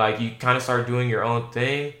and like you kind of start doing your own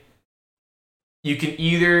thing, you can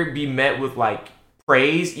either be met with like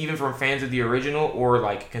praise, even from fans of the original, or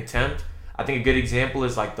like contempt. I think a good example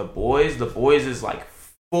is like The Boys. The Boys is like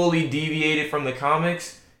fully deviated from the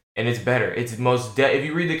comics, and it's better. It's if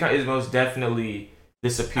you read it's most definitely the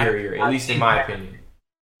superior, at least in my opinion.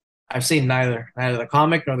 I've seen neither the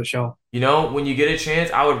comic nor the show. When you get a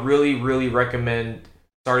chance, I would really, really recommend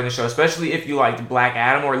starting the show, especially if you liked Black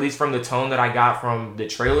Adam, or at least from the tone that I got from the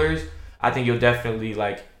trailers. I think you'll definitely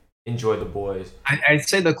like enjoy The Boys. I'd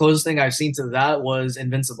say the closest thing I've seen to that was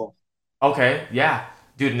Invincible. Okay, yeah,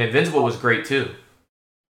 dude, and Invincible was great too.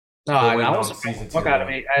 No, Still waiting that on was a season fuck 2 out of though.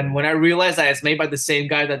 me. And when I realized that it's made by the same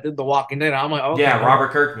guy that did The Walking Dead, I'm like, okay, Yeah,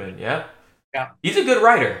 Robert Kirkman. Yeah, yeah. he's a good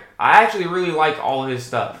writer. I actually really like all of his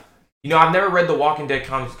stuff. I've never read the Walking Dead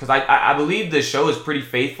comics because I believe the show is pretty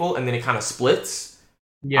faithful, and then it kind of splits.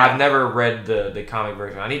 Yeah. I've never read the comic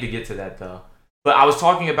version. I need to get to that though. But I was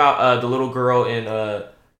talking about the little girl in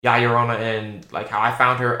Ya Llorona, and like how I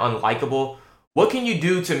found her unlikable. What can you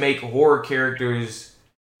do to make horror characters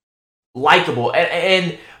likable?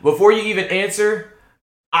 And before you even answer,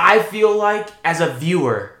 I feel like as a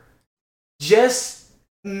viewer, just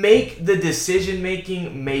make the decision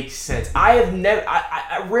making make sense.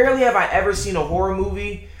 I rarely have I ever seen a horror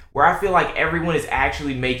movie where I feel like everyone is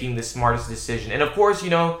actually making the smartest decision. And of course,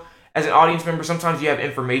 as an audience member, sometimes you have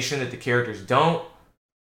information that the characters don't.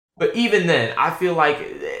 But even then, I feel like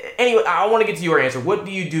anyway, I want to get to your answer. What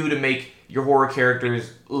do you do to make your horror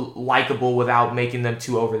characters likable without making them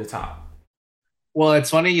too over the top? Well, it's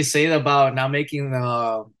funny you say that about not making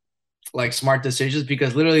like smart decisions,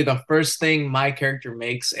 because literally the first thing my character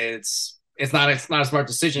makes, it's not a smart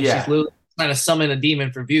decision. She's Yeah, literally trying to summon a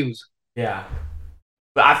demon for views. yeah.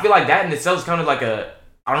 But I feel like that in itself is kind of like I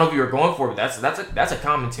don't know if you were going for it, but that's a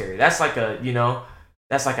commentary. That's like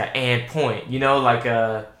that's like a and point. Like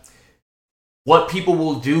what people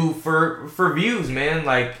will do for views, man.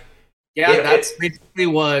 Like Yeah, that's basically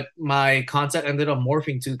what my concept ended up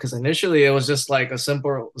morphing to. Because initially it was just like a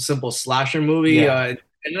simple slasher movie. yeah, It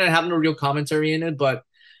ended up having a real commentary in it, but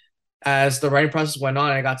as the writing process went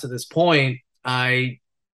on, I got to this point. I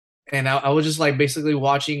was just like basically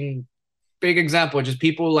watching. Big example, just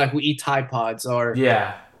people like who eat Tide Pods, or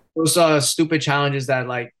yeah, those stupid challenges that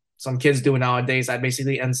like some kids do nowadays. That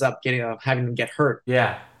basically ends up having them get hurt.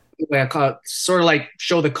 yeah, Like sort of like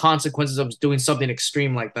show the consequences of doing something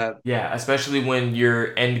extreme like that. yeah. Especially when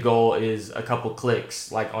your end goal is a couple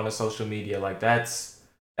clicks, like on a social media, like that's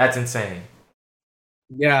insane.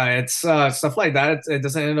 Yeah, it's stuff like that. It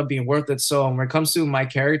doesn't end up being worth it. So when it comes to my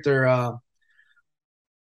character,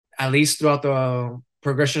 at least throughout the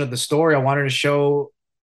progression of the story, I wanted to show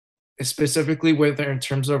specifically with her in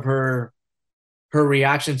terms of her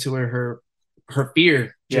reaction to her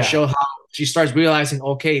fear. Just Yeah, show how she starts realizing,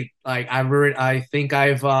 okay, like I think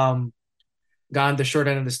I've gotten the short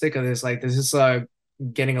end of the stick of this. Like this is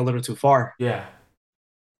getting a little too far. yeah,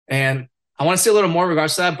 And I want to say a little more in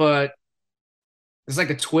regards to that, but there's like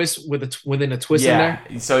a twist within a twist in yeah.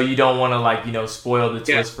 there. So you don't want to like spoil the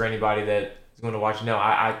Yeah. twist for anybody that is going to watch. No,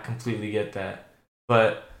 I completely get that.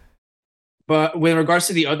 But But with regards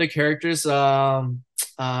to the other characters, uh,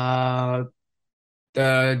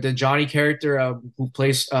 the Johnny character who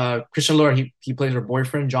plays Christian Lord, he plays her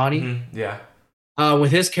boyfriend Johnny. yeah,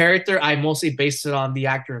 With his character, I mostly based it on the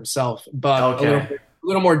actor himself, but okay, a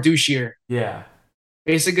little more douchier. yeah.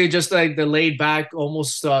 Basically, just like the laid back,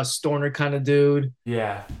 almost stoner kind of dude.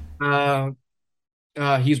 Yeah.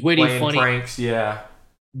 Uh, he's witty, Playing funny. pranks, yeah.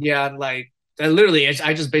 Yeah, like literally,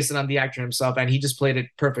 I just based it on the actor himself, and he just played it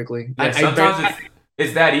perfectly. Yeah, sometimes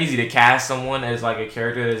it's that easy to cast someone as like a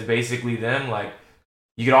character that is basically them. Like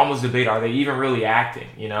you could almost debate, are they even really acting?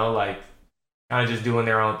 You know, like kind of just doing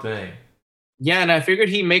their own thing. Yeah, and I figured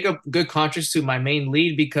he'd make a good contrast to my main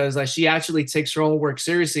lead because she actually takes her own work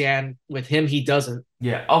seriously, and with him, he doesn't.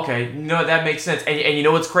 Yeah, okay. You know, that makes sense. And you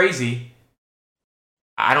know what's crazy?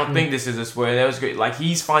 I don't Mm. think this is a spoiler. That was great. Like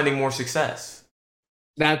he's finding more success.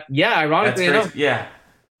 That yeah, That's ironically enough, crazy. Yeah.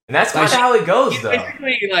 And that's kind like of how it goes he's though.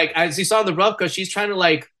 basically like as you saw in the rough, because she's trying to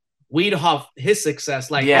like weed off his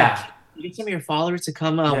success. Like, oh, Yeah. can you get some of your followers to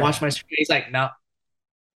come watch Yeah. my stream? He's like, no.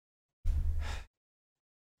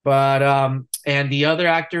 But and the other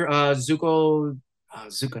actor, Zuko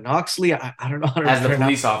Noxley, I don't know how to As the pronounce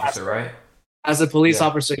police it. officer, right? As a police Yeah.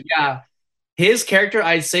 officer. Yeah, his character,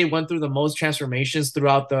 I'd say, went through the most transformations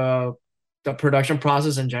throughout the production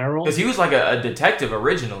process in Because general. he was like a detective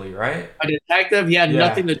originally, right? A detective, he had Yeah.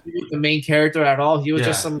 nothing to do with the main character at all. He was Yeah.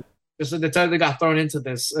 just a detective that got thrown into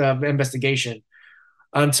this investigation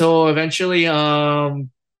until eventually,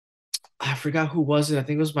 I forgot who was it. I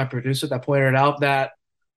think it was my producer that pointed out that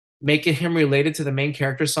making him related to the main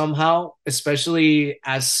character somehow, especially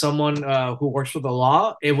as someone who works for the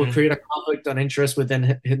law, it will Hmm. create a conflict of interest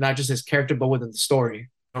within not just his character but within the story.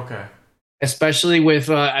 Okay. Especially with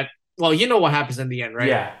well, you know what happens in the end, right?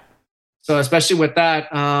 Yeah. So especially with that,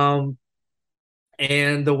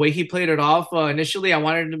 and the way he played it off. Initially, I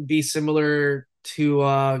wanted it to be similar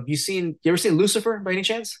to you ever seen Lucifer by any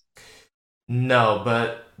chance? No,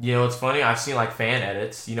 but you know it's funny. I've seen like fan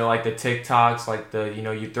edits. You know, like the TikToks, like the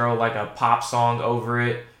you throw like a pop song over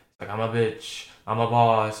it. Like I'm a bitch, I'm a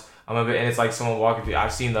boss, I'm a bit, and it's like someone walking through.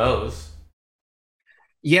 I've seen those.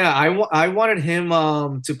 Yeah, I wanted him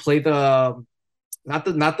to play the not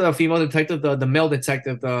the female detective, the male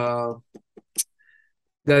detective, the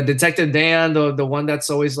detective Dan, the one that's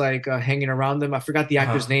always like hanging around them. I forgot the Uh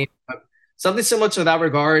actor's huh. name, but something similar to that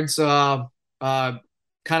regards. Uh,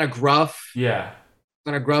 kind of gruff, Yeah.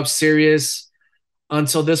 serious.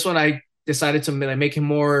 Until this one, I decided to like, make him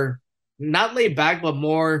more not laid back, but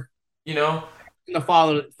more You know. in the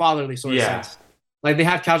fatherly sort of Yeah. sense. Like they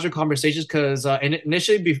have casual conversations because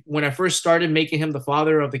initially, when I first started making him the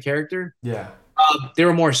father of the character, Yeah. they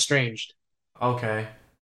were more estranged. Okay.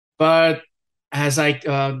 But as like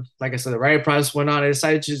I said, the writing process went on, I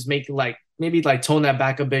decided to just make like maybe like tone that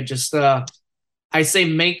back a bit. Just I say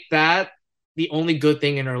make that the only good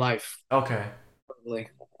thing in her life. Okay. Probably.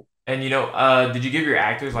 And did you give your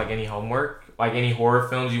actors like any homework, like any horror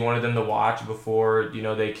films you wanted them to watch before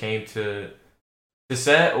they came to the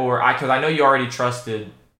set, or because I know you already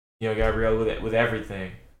trusted Gabrielle with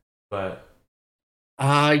everything, but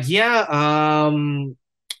Yeah.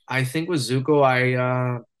 I think with Zuko,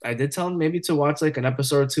 I did tell him maybe to watch like an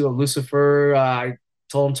episode or two of Lucifer. I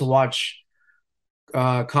told him to watch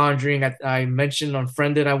Conjuring. I mentioned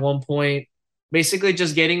Unfriended at one point. Basically,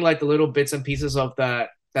 just getting like the little bits and pieces of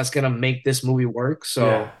that's gonna make this movie work. yeah.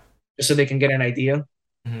 So just so they can get an idea.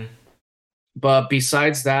 Hmm. But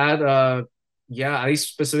besides that, yeah, at least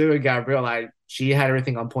specifically with Gabrielle, she had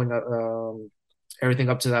everything on point. Everything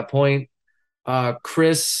up to that point.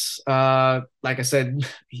 Chris, like I said,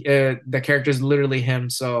 the character is literally him.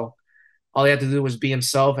 So all he had to do was be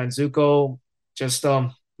himself. And Zuko, just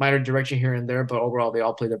minor direction here and there, but overall they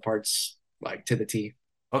all play their parts like to the T.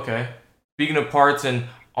 Okay. Speaking of parts and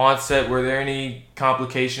on set, were there any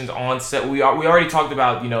complications on set? We already talked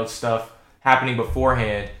about stuff happening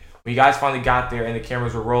beforehand. When you guys finally got there and the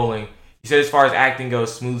cameras were rolling, you said as far as acting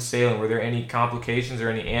goes, smooth sailing. Were there any complications or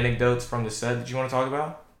any anecdotes from the set that you want to talk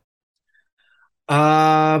about?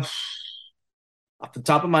 Uh, Off the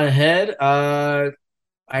top of my head,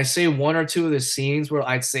 I say one or two of the scenes where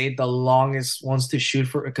I'd say the longest ones to shoot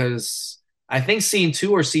for because I think scene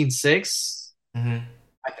two or scene six, Hmm.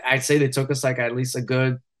 I'd say they took us like at least a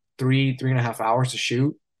good 3.5 hours to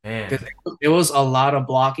shoot Man. because it was a lot of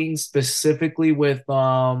blocking, specifically with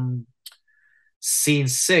scene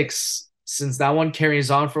six, since that one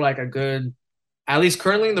carries on for like a good, at least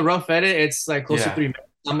currently in the rough edit, it's like close to Yeah. 3 minutes.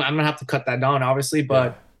 I'm gonna have to cut that down, obviously, Yeah.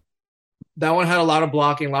 but that one had a lot of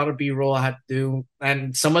blocking, a lot of B-roll I had to do,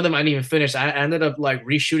 and some of them I didn't even finish. I ended up like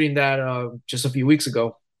reshooting that just a few weeks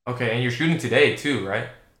ago. Okay, and you're shooting today too, right?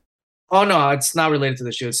 Oh no, it's not related to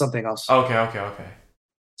the shoot. It's something else. Okay, okay, okay.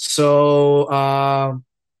 So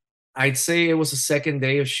I'd say it was the second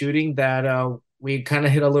day of shooting that we kind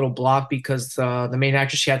of hit a little block because the main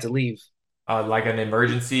actress she had to leave. Like an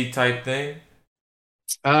emergency type thing.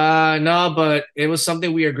 No, but it was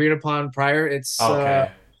something we agreed upon prior.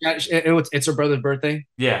 Okay. Yeah, it's her brother's birthday.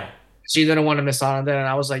 Yeah. She didn't want to miss out on that, and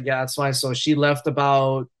I was like, yeah, that's fine. So she left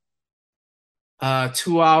about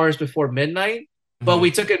 2 hours before midnight, but Hmm.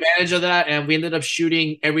 we took advantage of that, and we ended up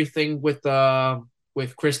shooting everything with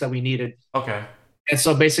Chris that we needed. Okay. And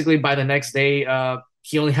so basically, by the next day,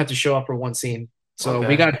 he only had to show up for one scene. So we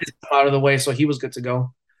Okay. got his stuff out of the way, so he was good to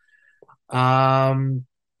go. Um,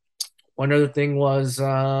 one other thing was,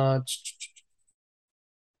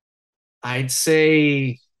 I'd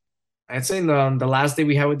say, I'd say the last day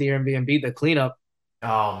we had with the Airbnb, the cleanup.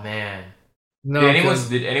 Oh man. No, because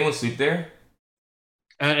Did anyone sleep there?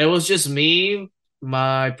 it was just me,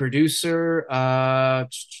 my producer,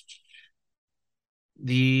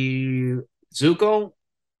 the Zuko,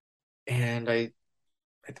 and I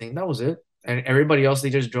think that was it. And everybody else, they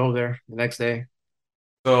just drove there the next day.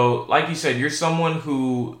 So, like you said, you're someone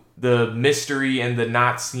who the mystery and the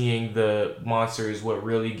not seeing the monster is what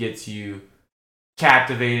really gets you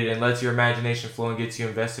captivated and lets your imagination flow and gets you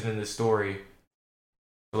invested in the story.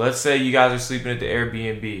 So let's say you guys are sleeping at the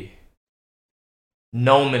Airbnb.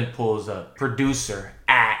 Noman pulls up, producer,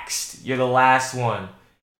 axed. You're the last one.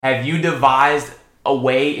 Have you devised a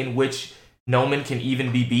way in which Noman can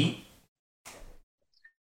even be beat?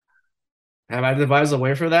 Have I devised a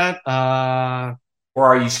way for that? Or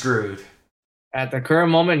are you screwed? At the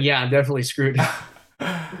current moment, yeah, I'm definitely screwed.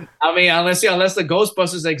 I mean, unless the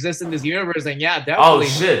Ghostbusters exist in this universe, then yeah, Oh definitely.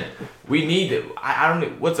 shit. We need I don't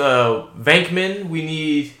know what's Venkman? We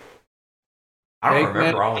need I don't Eggman,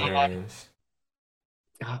 remember all of their names.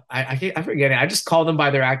 I forget it. I just call them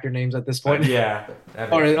by their actor names at this point. Yeah,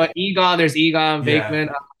 that Or makes sense. Egon, there's Egon, Yeah.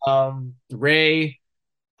 Bakeman, Ray,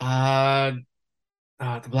 uh,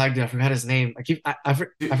 the black dude. I forgot his name. I Dude,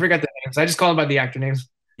 forgot the names. I just call them by the actor names.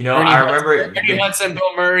 I remember Ernie Hudson,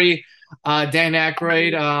 Bill Murray, Dan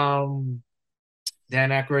Aykroyd, Dan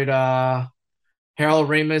Aykroyd, Harold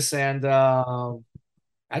Ramis, and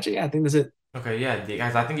actually, yeah, I think that's it. okay, yeah,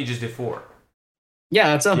 guys, I think you just did four. Yeah,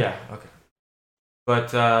 that's him. Yeah, okay.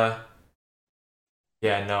 But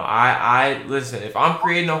yeah, no, I listen, if I'm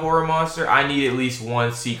creating a horror monster, I need at least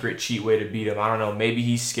one secret cheat way to beat him. I don't know, maybe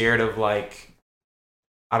he's scared of like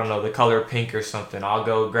I don't know, the color pink or something. I'll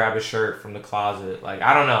go grab a shirt from the closet. Like,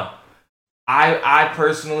 I don't know. I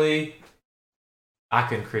personally I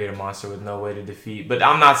couldn't create a monster with no way to defeat. But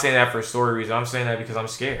I'm not saying that for story reasons. I'm saying that because I'm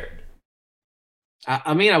scared.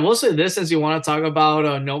 I mean, I will say this since you want to talk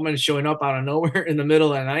about Noman showing up out of nowhere in the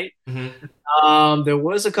middle of the night. Hmm. There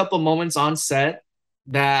was a couple moments on set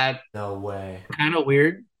that No way. kind of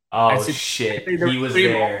weird. I Oh said, I shit, think there he were was three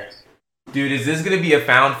there, moments. dude. Is this gonna be a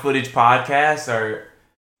found footage podcast or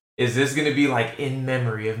is this gonna be like in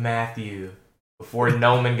memory of Matthew before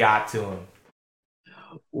Noman got to him?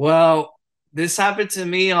 Well, this happened to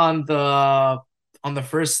me on the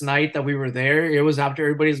first night that we were there. It was after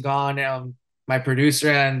everybody's gone. My producer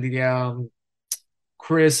and the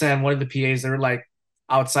Chris and one of the PAs, they were like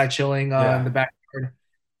outside chilling in Yeah, the backyard,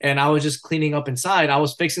 and I was just cleaning up inside. I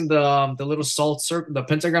was fixing the little salt circle, the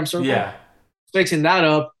pentagram circle, yeah. fixing that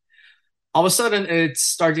up. All of a sudden, it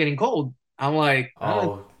started getting cold. I'm like,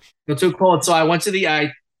 Oh, it's too cold. So I went to the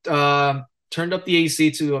I turned up the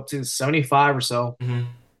AC to up to 75 or so. hmm.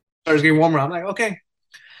 Starts getting warmer. I'm like, okay.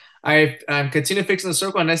 I'm continuing fixing the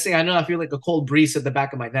circle, and next thing I know, I feel like a cold breeze at the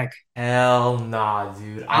back of my neck. Hell nah,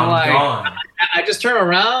 dude. I'm I'm like, gone. I just turn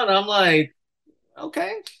around. I'm like,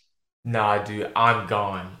 okay. Nah, dude. I'm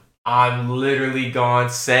gone. I'm literally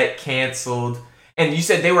gone. Set canceled. And you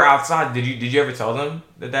said they were outside. Did you ever tell them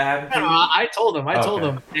that that happened I, to don't know, you? I told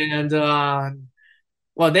Okay. them, and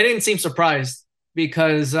well, they didn't seem surprised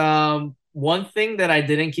because one thing that I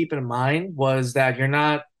didn't keep in mind was that you're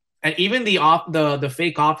not, and even the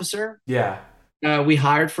fake officer Yeah. we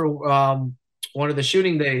hired for one of the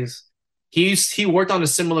shooting days. He worked on a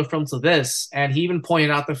similar film to this, and he even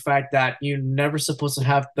pointed out the fact that you're never supposed to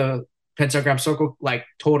have the pentagram circle like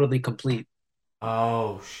totally complete,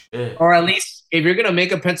 Oh shit. or at least if you're gonna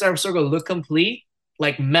make a pentagram circle look complete,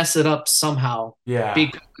 like mess it up somehow. Yeah.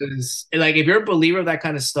 Because like if you're a believer of that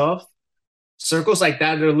kind of stuff, circles like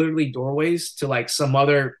that they're literally doorways to like some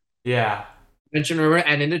other Yeah. dimension or whatever,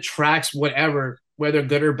 and it attracts whatever, whether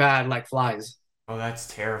good or bad, like flies. Oh, that's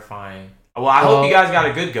terrifying. Well, I hope you So guys got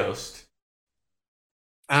a good ghost.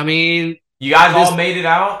 I mean, You guys this all made it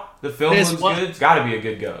out. The film this looks one good. It's got to be a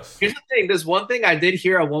good ghost. here's the thing. There's one thing I did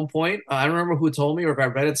hear at one point. I don't remember who told me or if I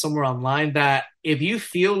read it somewhere online that if you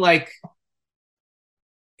feel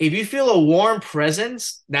a warm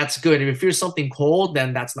presence, that's good. If you feel something cold,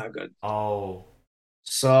 then that's not good. Oh.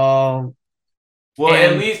 So Well,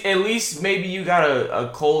 And at least maybe you got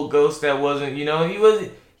a cold ghost that wasn't,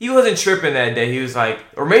 he wasn't tripping that day. He was like,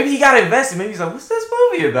 or maybe he got invested. Maybe he's like, what's this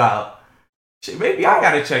movie about? Shit, maybe I oh,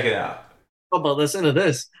 gotta check it out. but listen to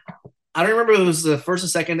this. I don't remember if it was the first or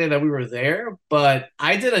second day that we were there, but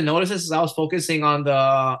I didn't notice this as I was focusing on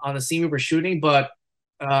the scene we were shooting. But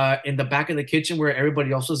in the back of the kitchen where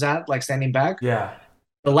everybody else was at, like standing back, Yeah.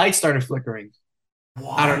 the lights started flickering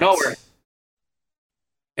out of nowhere. What?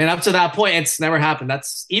 And up to that point, it's never happened.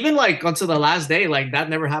 That's even like until the last day, like that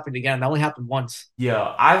never happened again. That only happened once.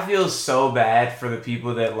 Yo, I feel so bad for the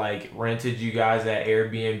people that like rented you guys at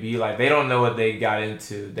Airbnb. Like they don't know what they got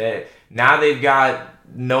into. That now they've got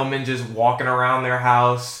Noman just walking around their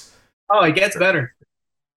house. Oh, it gets better.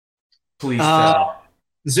 Please Uh, tell.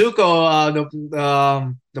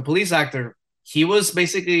 Zuko, the police actor, he was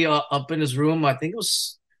basically up in his room. I think it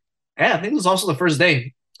was also the first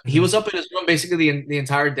day. He was Mhm. up in his room basically the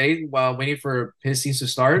entire day while waiting for his scenes to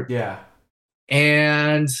start. Yeah.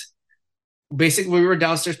 And basically, we were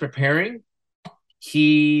downstairs preparing.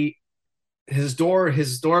 He his door of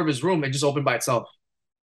his room, it just opened by itself.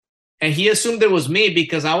 And he assumed it was me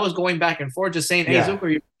because I was going back and forth, just saying, "Hey, Yeah.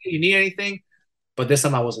 Zuko, you need anything?" But this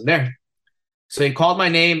time I wasn't there. So he called my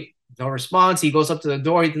name, no response. He goes up to the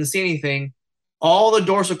door. He didn't see anything. All the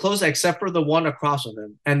doors were closed except for the one across from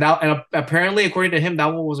him. And apparently, according to him, that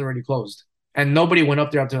one was already closed. And nobody went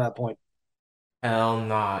up there up to that point. Hell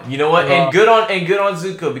nah. You know what? Uh, And good on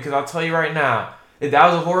Zuko because I'll tell you right now, if that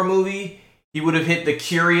was a horror movie, he would have hit the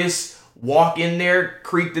curious, walk in there,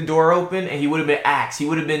 creak the door open, and he would have been axed. He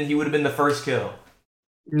would have been the first kill.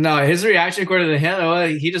 no, his reaction, according to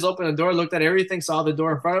him, he just opened the door, looked at everything, saw the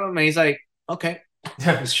door in front of him, and he's like, okay,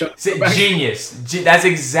 just shut the door back. Genius. That's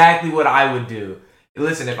exactly what I would do.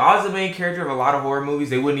 Listen, if I was the main character of a lot of horror movies,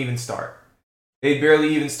 they wouldn't even start. They'd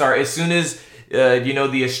barely even start. As soon as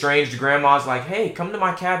the estranged grandma's like, "Hey, come to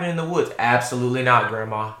my cabin in the woods." Absolutely not,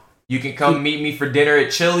 grandma. You can come meet me for dinner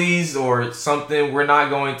at Chili's or something. We're not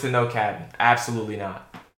going to no cabin. Absolutely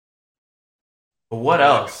not. But what No,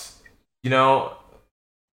 else? You know,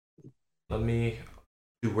 let me.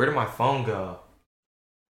 Dude, where did my phone go?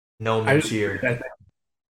 No I man's just, here.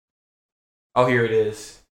 Oh, here it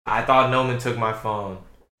is. I thought Noman took my phone.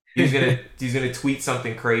 He's gonna tweet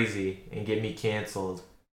something crazy and get me canceled.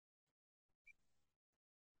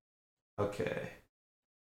 Okay.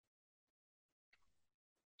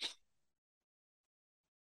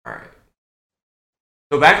 All right.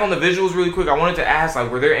 So back on the visuals really quick, I wanted to ask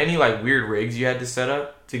like were there any like weird rigs you had to set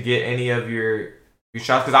up to get any of your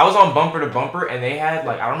shots cuz I was on bumper to bumper and they had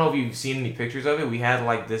like I don't know if you've seen any pictures of it. We had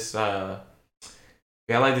like this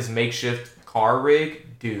makeshift car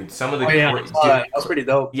rig. Dude, some of the oh yeah, I saw that. dude, That was pretty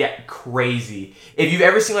dope. yeah, crazy. If you've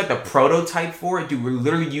ever seen like the prototype for it, dude, we're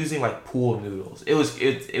literally using like pool noodles. It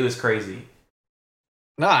was crazy.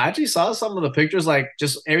 No, I actually saw some of the pictures, like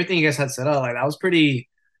just everything you guys had set up. Like that was pretty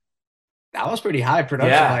high production.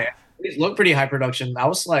 Yeah. Like it looked pretty high production. I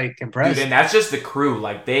was like Dude, and impressed. that's just the crew.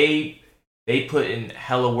 Like they put in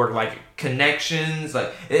hella work, like connections,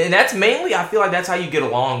 like and that's mainly I feel like that's how you get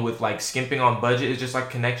along with like skimping on budget is just like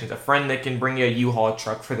connections. A friend that can bring you a U-Haul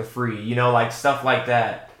truck for the free, like stuff like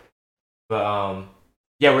that. But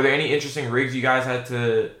yeah, were there any interesting rigs you guys had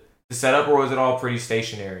to set up, or was it all pretty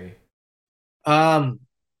stationary? Um,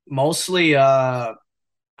 Mostly either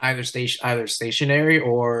stationary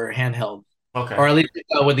or handheld, Okay. or at least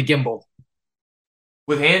with the gimbal.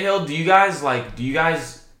 With handheld, do you guys?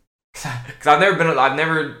 Because I've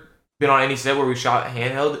never been on any set where we shot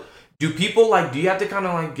handheld. Do people like? Do you have to kind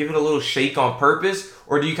of like give it a little shake on purpose,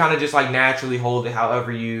 or do you kind of just like naturally hold it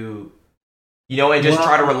however and just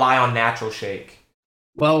try to Well, rely on natural shake?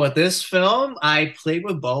 with this film, I played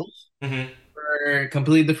with both Hmm. for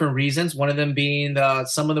completely different reasons. One of them being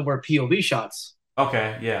some of them were POV shots,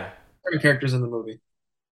 Okay, yeah. different characters in the movie.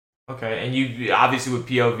 Okay, and you obviously with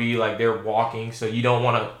POV like they're walking, so you don't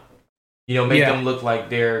want to make Yeah, them look like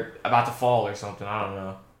they're about to fall or something. I don't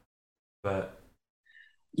know, but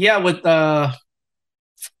yeah. With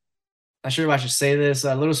not sure if I should say this.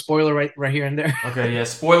 A little spoiler right here and there. okay, yeah.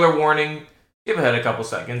 Spoiler warning. Give ahead a couple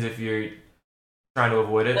seconds if you're trying to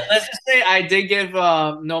avoid it. Let's just say I did give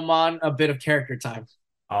Noman a bit of character time.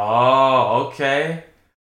 Oh, okay.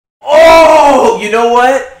 Oh, you know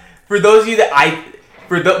what? For those of you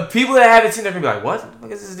for the people that haven't seen it, they're gonna be like, "What?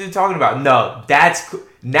 What is this dude talking about?" No,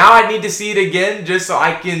 now I need to see it again just so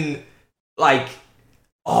I can like.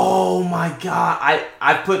 Oh my god,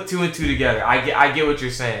 I put two and two together. I get what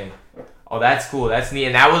you're saying. Oh, that's cool. That's neat.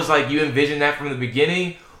 And that was like you envisioned that from the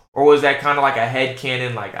beginning, or was that kind of like a head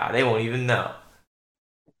canon? Like they won't even know.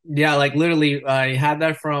 Yeah, like literally, I had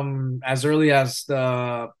that from as early as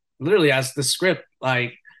literally as the script.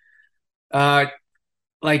 Uh,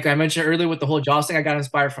 like I mentioned earlier with the whole Jaws thing, I got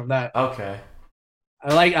inspired from that. Okay.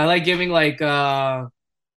 I like giving like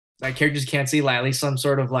characters can't see like at least some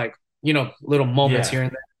sort of like little moments Yeah. here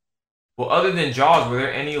and there. Well, other than Jaws, were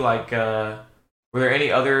there any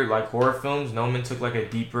other like horror films Noman took like a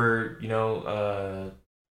deeper,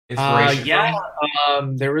 inspiration Yeah.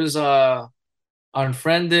 from? There was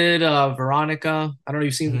Unfriended, Veronica. I don't know if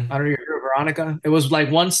you've seen. I Hmm. don't know if you heard of Veronica. It was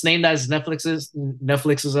like once named as Netflix's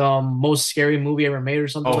most scary movie ever made or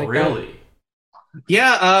something Oh, like that. really?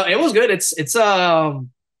 Yeah, it was good. It's I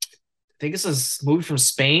think it's a movie from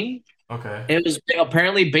Spain. Okay. It was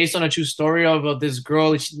apparently based on a true story of this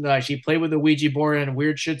girl. She played with the Ouija board and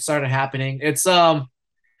weird shit started happening. It's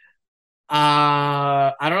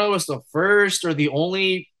I don't know if it's the first or the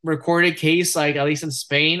only recorded case, like at least in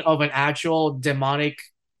Spain, of an actual demonic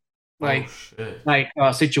Oh like shit.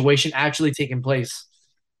 situation actually taking place.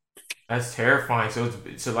 That's terrifying.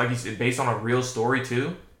 So like you said, based on a real story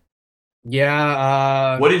too.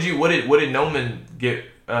 Yeah. What did Noman get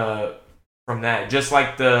from that? Just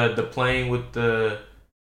like the playing with the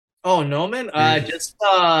Oh no, man. series. Just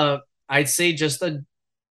I'd say just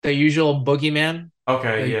the usual boogeyman.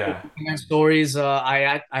 Okay, The usual yeah. boogeyman stories.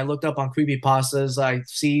 I looked up on creepypastas. I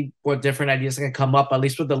see what different ideas can come up. At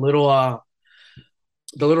least with the little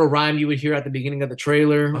rhyme you would hear at the beginning of the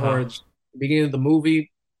trailer or Uh-huh. the beginning of the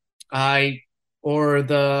movie. I or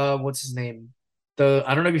the what's his name? The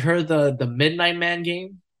I don't know if you heard the Midnight Man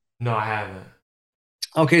game. No, I haven't.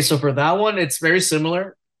 Okay, so for that one, it's very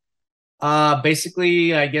similar.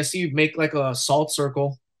 Basically, I guess you make like a salt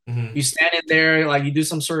circle. Hmm. You stand in there, like you do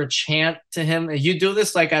some sort of chant to him. And you do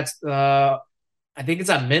this like at I think it's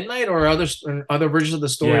at midnight or other versions of the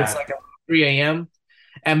story. It's Yeah. like at 3 a.m.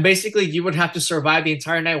 And basically, you would have to survive the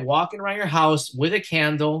entire night walking around your house with a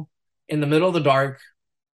candle in the middle of the dark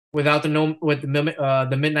without the no with the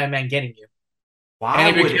midnight man getting you. And Why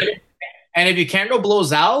if your would candle, and if your candle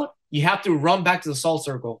blows out, you have to run back to the salt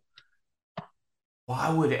circle. why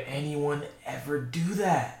would anyone ever do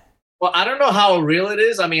that? Well, I don't know how real it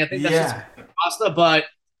is. I mean, I think that's just Yeah. pasta, but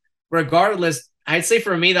regardless, I'd say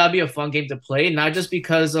for me that'd be a fun game to play, not just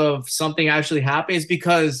because of something actually happening, it's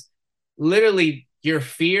because literally your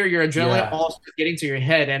fear, your adrenaline Yeah. all starts getting to your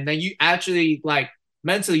head, and then you actually like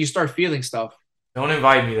mentally you start feeling stuff. Don't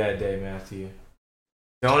invite me that day, Matthew.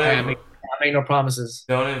 Don't I inv- make no promises.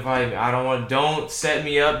 don't invite me. I don't want. Don't set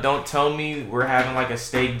me up. Don't tell me we're having like a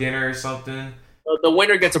steak dinner or something. The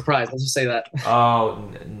winner gets a prize. Let's just say that.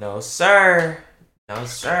 Oh no, sir. No,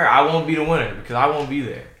 sir. I won't be the winner because I won't be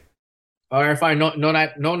there. All right, fine. No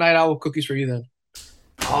night owl cookies for you then.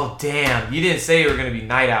 Oh damn! You didn't say you were gonna be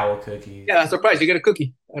night owl cookies. Yeah, that's a prize. You get a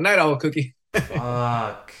cookie, a night owl cookie.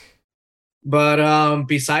 Fuck. But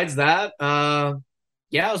besides that,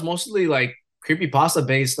 yeah, it was mostly like creepypasta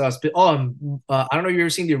based. I don't know if you ever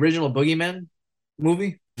seen the original Boogeyman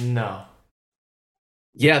movie. No.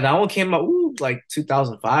 Yeah, that one came out like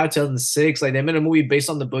 2005, 2006. Like they made a movie based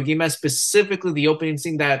on the Boogeyman, specifically the opening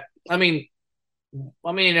scene. That I mean,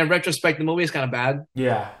 in retrospect, the movie is kind of bad.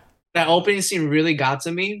 Yeah. That opening scene really got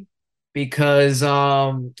to me because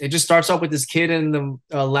it just starts off with this kid in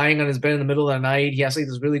the lying on his bed in the middle of the night. He has like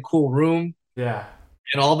this really cool room, Yeah.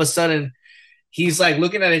 and all of a sudden he's like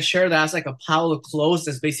looking at a chair that has like a pile of clothes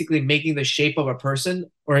that's basically making the shape of a person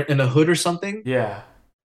or in a hood or something. Yeah.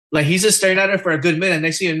 Like he's just staring at it for a good minute.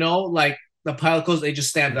 Next thing you know, like the pile of clothes, they just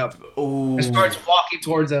stand up and Ooh. starts walking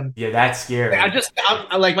towards him. Yeah, that's scary.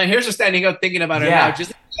 Like my hairs are standing up thinking about it now. Yeah.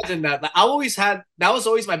 Just imagine that. Like, I always had that was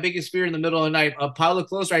always my biggest fear in the middle of the night. A pile of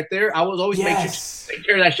clothes right there. I was always make sure Yes. to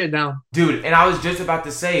tear that shit down. Dude, and I was just about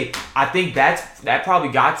to say, I think that probably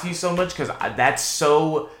got to you so much because that's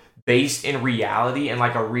so based in reality and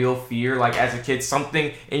like a real fear. Like as a kid,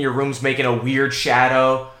 something in your room's making a weird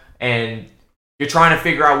shadow, and you're trying to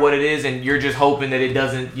figure out what it is, and you're just hoping that it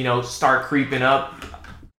doesn't, start creeping up.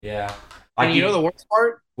 Yeah, And like you know the worst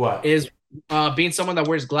part what? is being someone that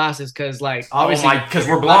wears glasses because like Oh obviously my, because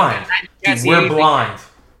we're blind, you can't dude. see We're anything. blind.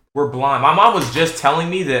 We're blind. My mom was just telling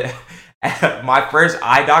me that at my first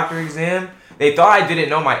eye doctor exam, they thought I didn't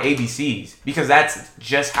know my ABCs because that's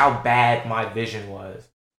just how bad my vision was.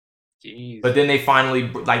 Jeez. But then they finally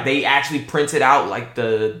they actually printed out like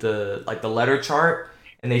the letter chart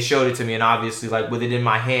and they showed it to me, and obviously like with it in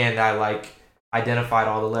my hand I like identified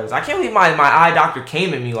all the letters. I can't believe my eye doctor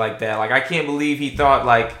came at me like that. Like I can't believe he thought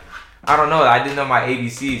like I don't know, I didn't know my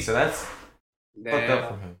ABCs. So that's fucked up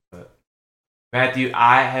from him. But Matthew,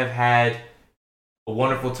 I have had a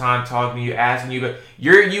wonderful time talking to you, asking you, but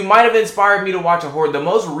you might have inspired me to watch a horror. The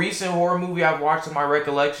most recent horror movie I've watched in my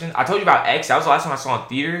recollection, I told you about X. That was the last time I saw in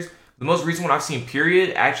theaters. The most recent one I've seen,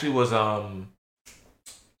 period, actually was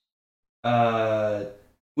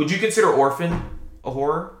would you consider Orphan a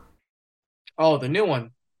horror? Oh, the new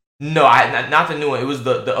one. No, not the new one. It was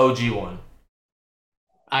the OG one.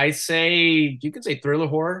 I say you could say thriller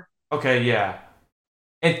horror. Okay, yeah.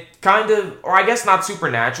 And kind of, or I guess not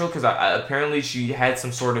supernatural, because apparently she had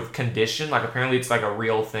some sort of condition. Like, apparently it's like a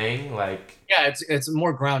real thing. Like, Yeah, it's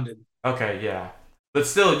more grounded. okay, yeah. But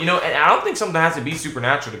still, and I don't think something has to be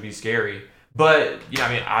supernatural to be scary. But,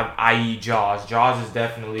 I mean, i.e. Jaws. Jaws is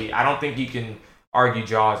definitely, I don't think you can argue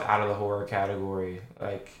Jaws out of the horror category.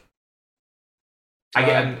 Like, I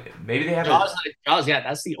get, maybe they have Jaws, yeah,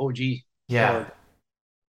 that's the OG. Yeah. Horror.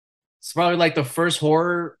 It's probably like the first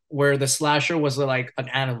horror where the slasher was like an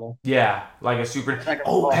animal. Yeah, like a super. Like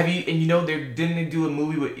have you? And didn't they do a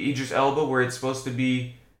movie with Idris Elba where it's supposed to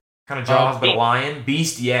be kind of Jaws but a lion?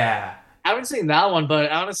 Beast, yeah. I haven't seen that one,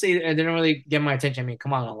 but honestly, it didn't really get my attention. I mean,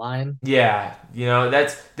 come on, a lion. Yeah,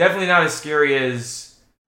 that's definitely not as scary as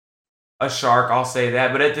a shark. I'll say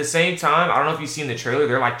that. But at the same time, I don't know if you've seen the trailer.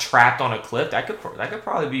 They're like trapped on a cliff. That could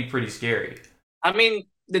probably be pretty scary. I mean,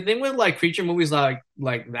 the thing with like creature movies like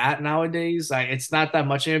that nowadays, like it's not that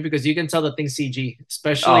much in it because you can tell the thing's CG,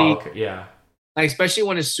 especially yeah, like especially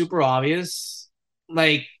when it's super obvious.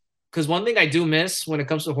 Like, because one thing I do miss when it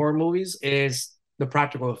comes to horror movies is the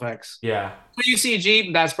practical effects. Yeah, when you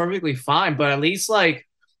CG, that's perfectly fine, but at least or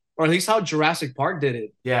at least how Jurassic Park did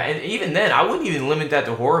it. Yeah, and even then, I wouldn't even limit that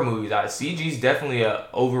to horror movies. CG is definitely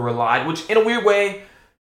over relied, which in a weird way,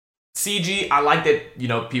 CG, I like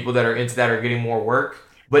that people that are into that are getting more work.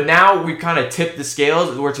 But now we kind of tip the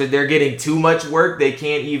scales where they're getting too much work. They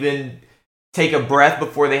can't even take a breath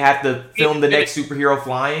before they have to film the next superhero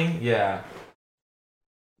flying. Yeah.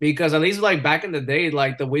 Because at least like back in the day,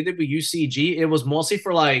 like the way that we use CG, it was mostly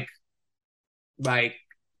for like let's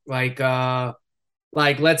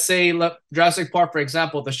say Jurassic Park, for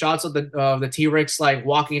example, the shots of the T-Rex like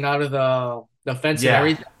walking out of the fence and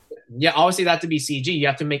everything. Yeah, obviously that to be CG, you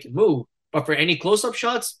have to make it move. But for any close-up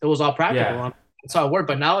shots, it was all practical. Yeah. That's how it worked.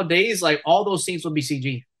 But nowadays, like all those scenes will be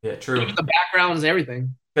CG. Yeah, true. Even the backgrounds,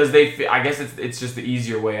 everything. Because I guess it's just the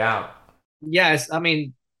easier way out. Yes, I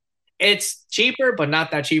mean, it's cheaper, but not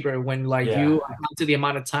that cheaper when you account to the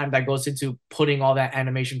amount of time that goes into putting all that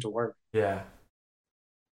animation to work. Yeah.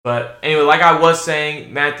 But anyway, like I was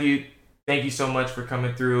saying, Matthew, thank you so much for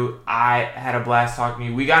coming through. I had a blast talking to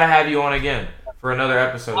you. We got to have you on again for another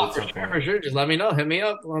episode. For sure. Just let me know. Hit me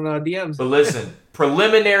up on DMs. But listen,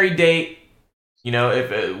 preliminary date.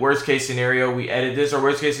 If worst case scenario, we edit this, or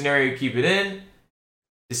worst case scenario, keep it in.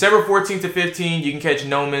 December 14th to 15th, you can catch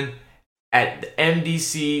Noman at the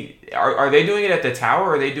MDC. Are they doing it at the Tower,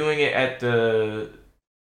 or are they doing it at the...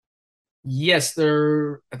 Yes,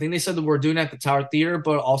 I think they said that we're doing it at the Tower Theater,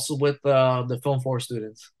 but also with the Film 4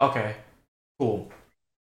 students. Okay, cool.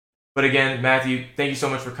 But again, Matthew, thank you so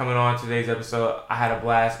much for coming on today's episode. I had a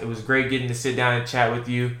blast. It was great getting to sit down and chat with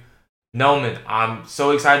you. Noman, I'm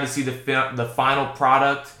so excited to see the final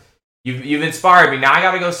product. You've inspired me. Now I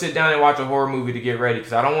got to go sit down and watch a horror movie to get ready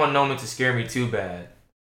because I don't want Noman to scare me too bad.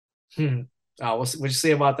 We'll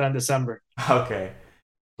see about that in December. Okay.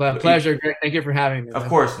 But pleasure, Greg. Thank you for having me. Of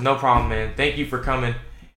course, no problem, man. Thank you for coming.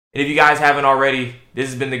 And if you guys haven't already, this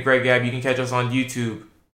has been the Greg Gab. You can catch us on YouTube,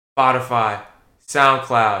 Spotify,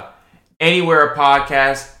 SoundCloud, anywhere a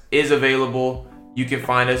podcast is available. You can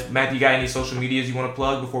find us. Matthew, you got any social medias you want to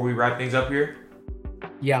plug before we wrap things up here?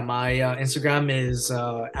 Yeah, my Instagram is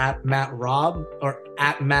at MattRob or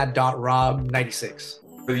at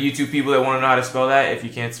Matt.Rob96. For the YouTube people that want to know how to spell that, if you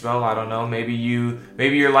can't spell, I don't know. Maybe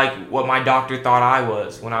you're like what my doctor thought I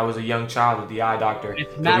was when I was a young child with the eye doctor.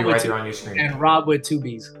 It's Matt right there on your screen. And Rob with 2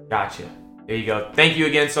 B's. Gotcha. There you go. Thank you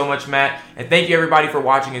again so much, Matt. And thank you everybody for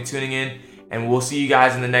watching and tuning in. And we'll see you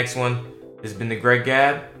guys in the next one. This has been the Greg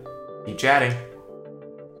Gab. Keep chatting.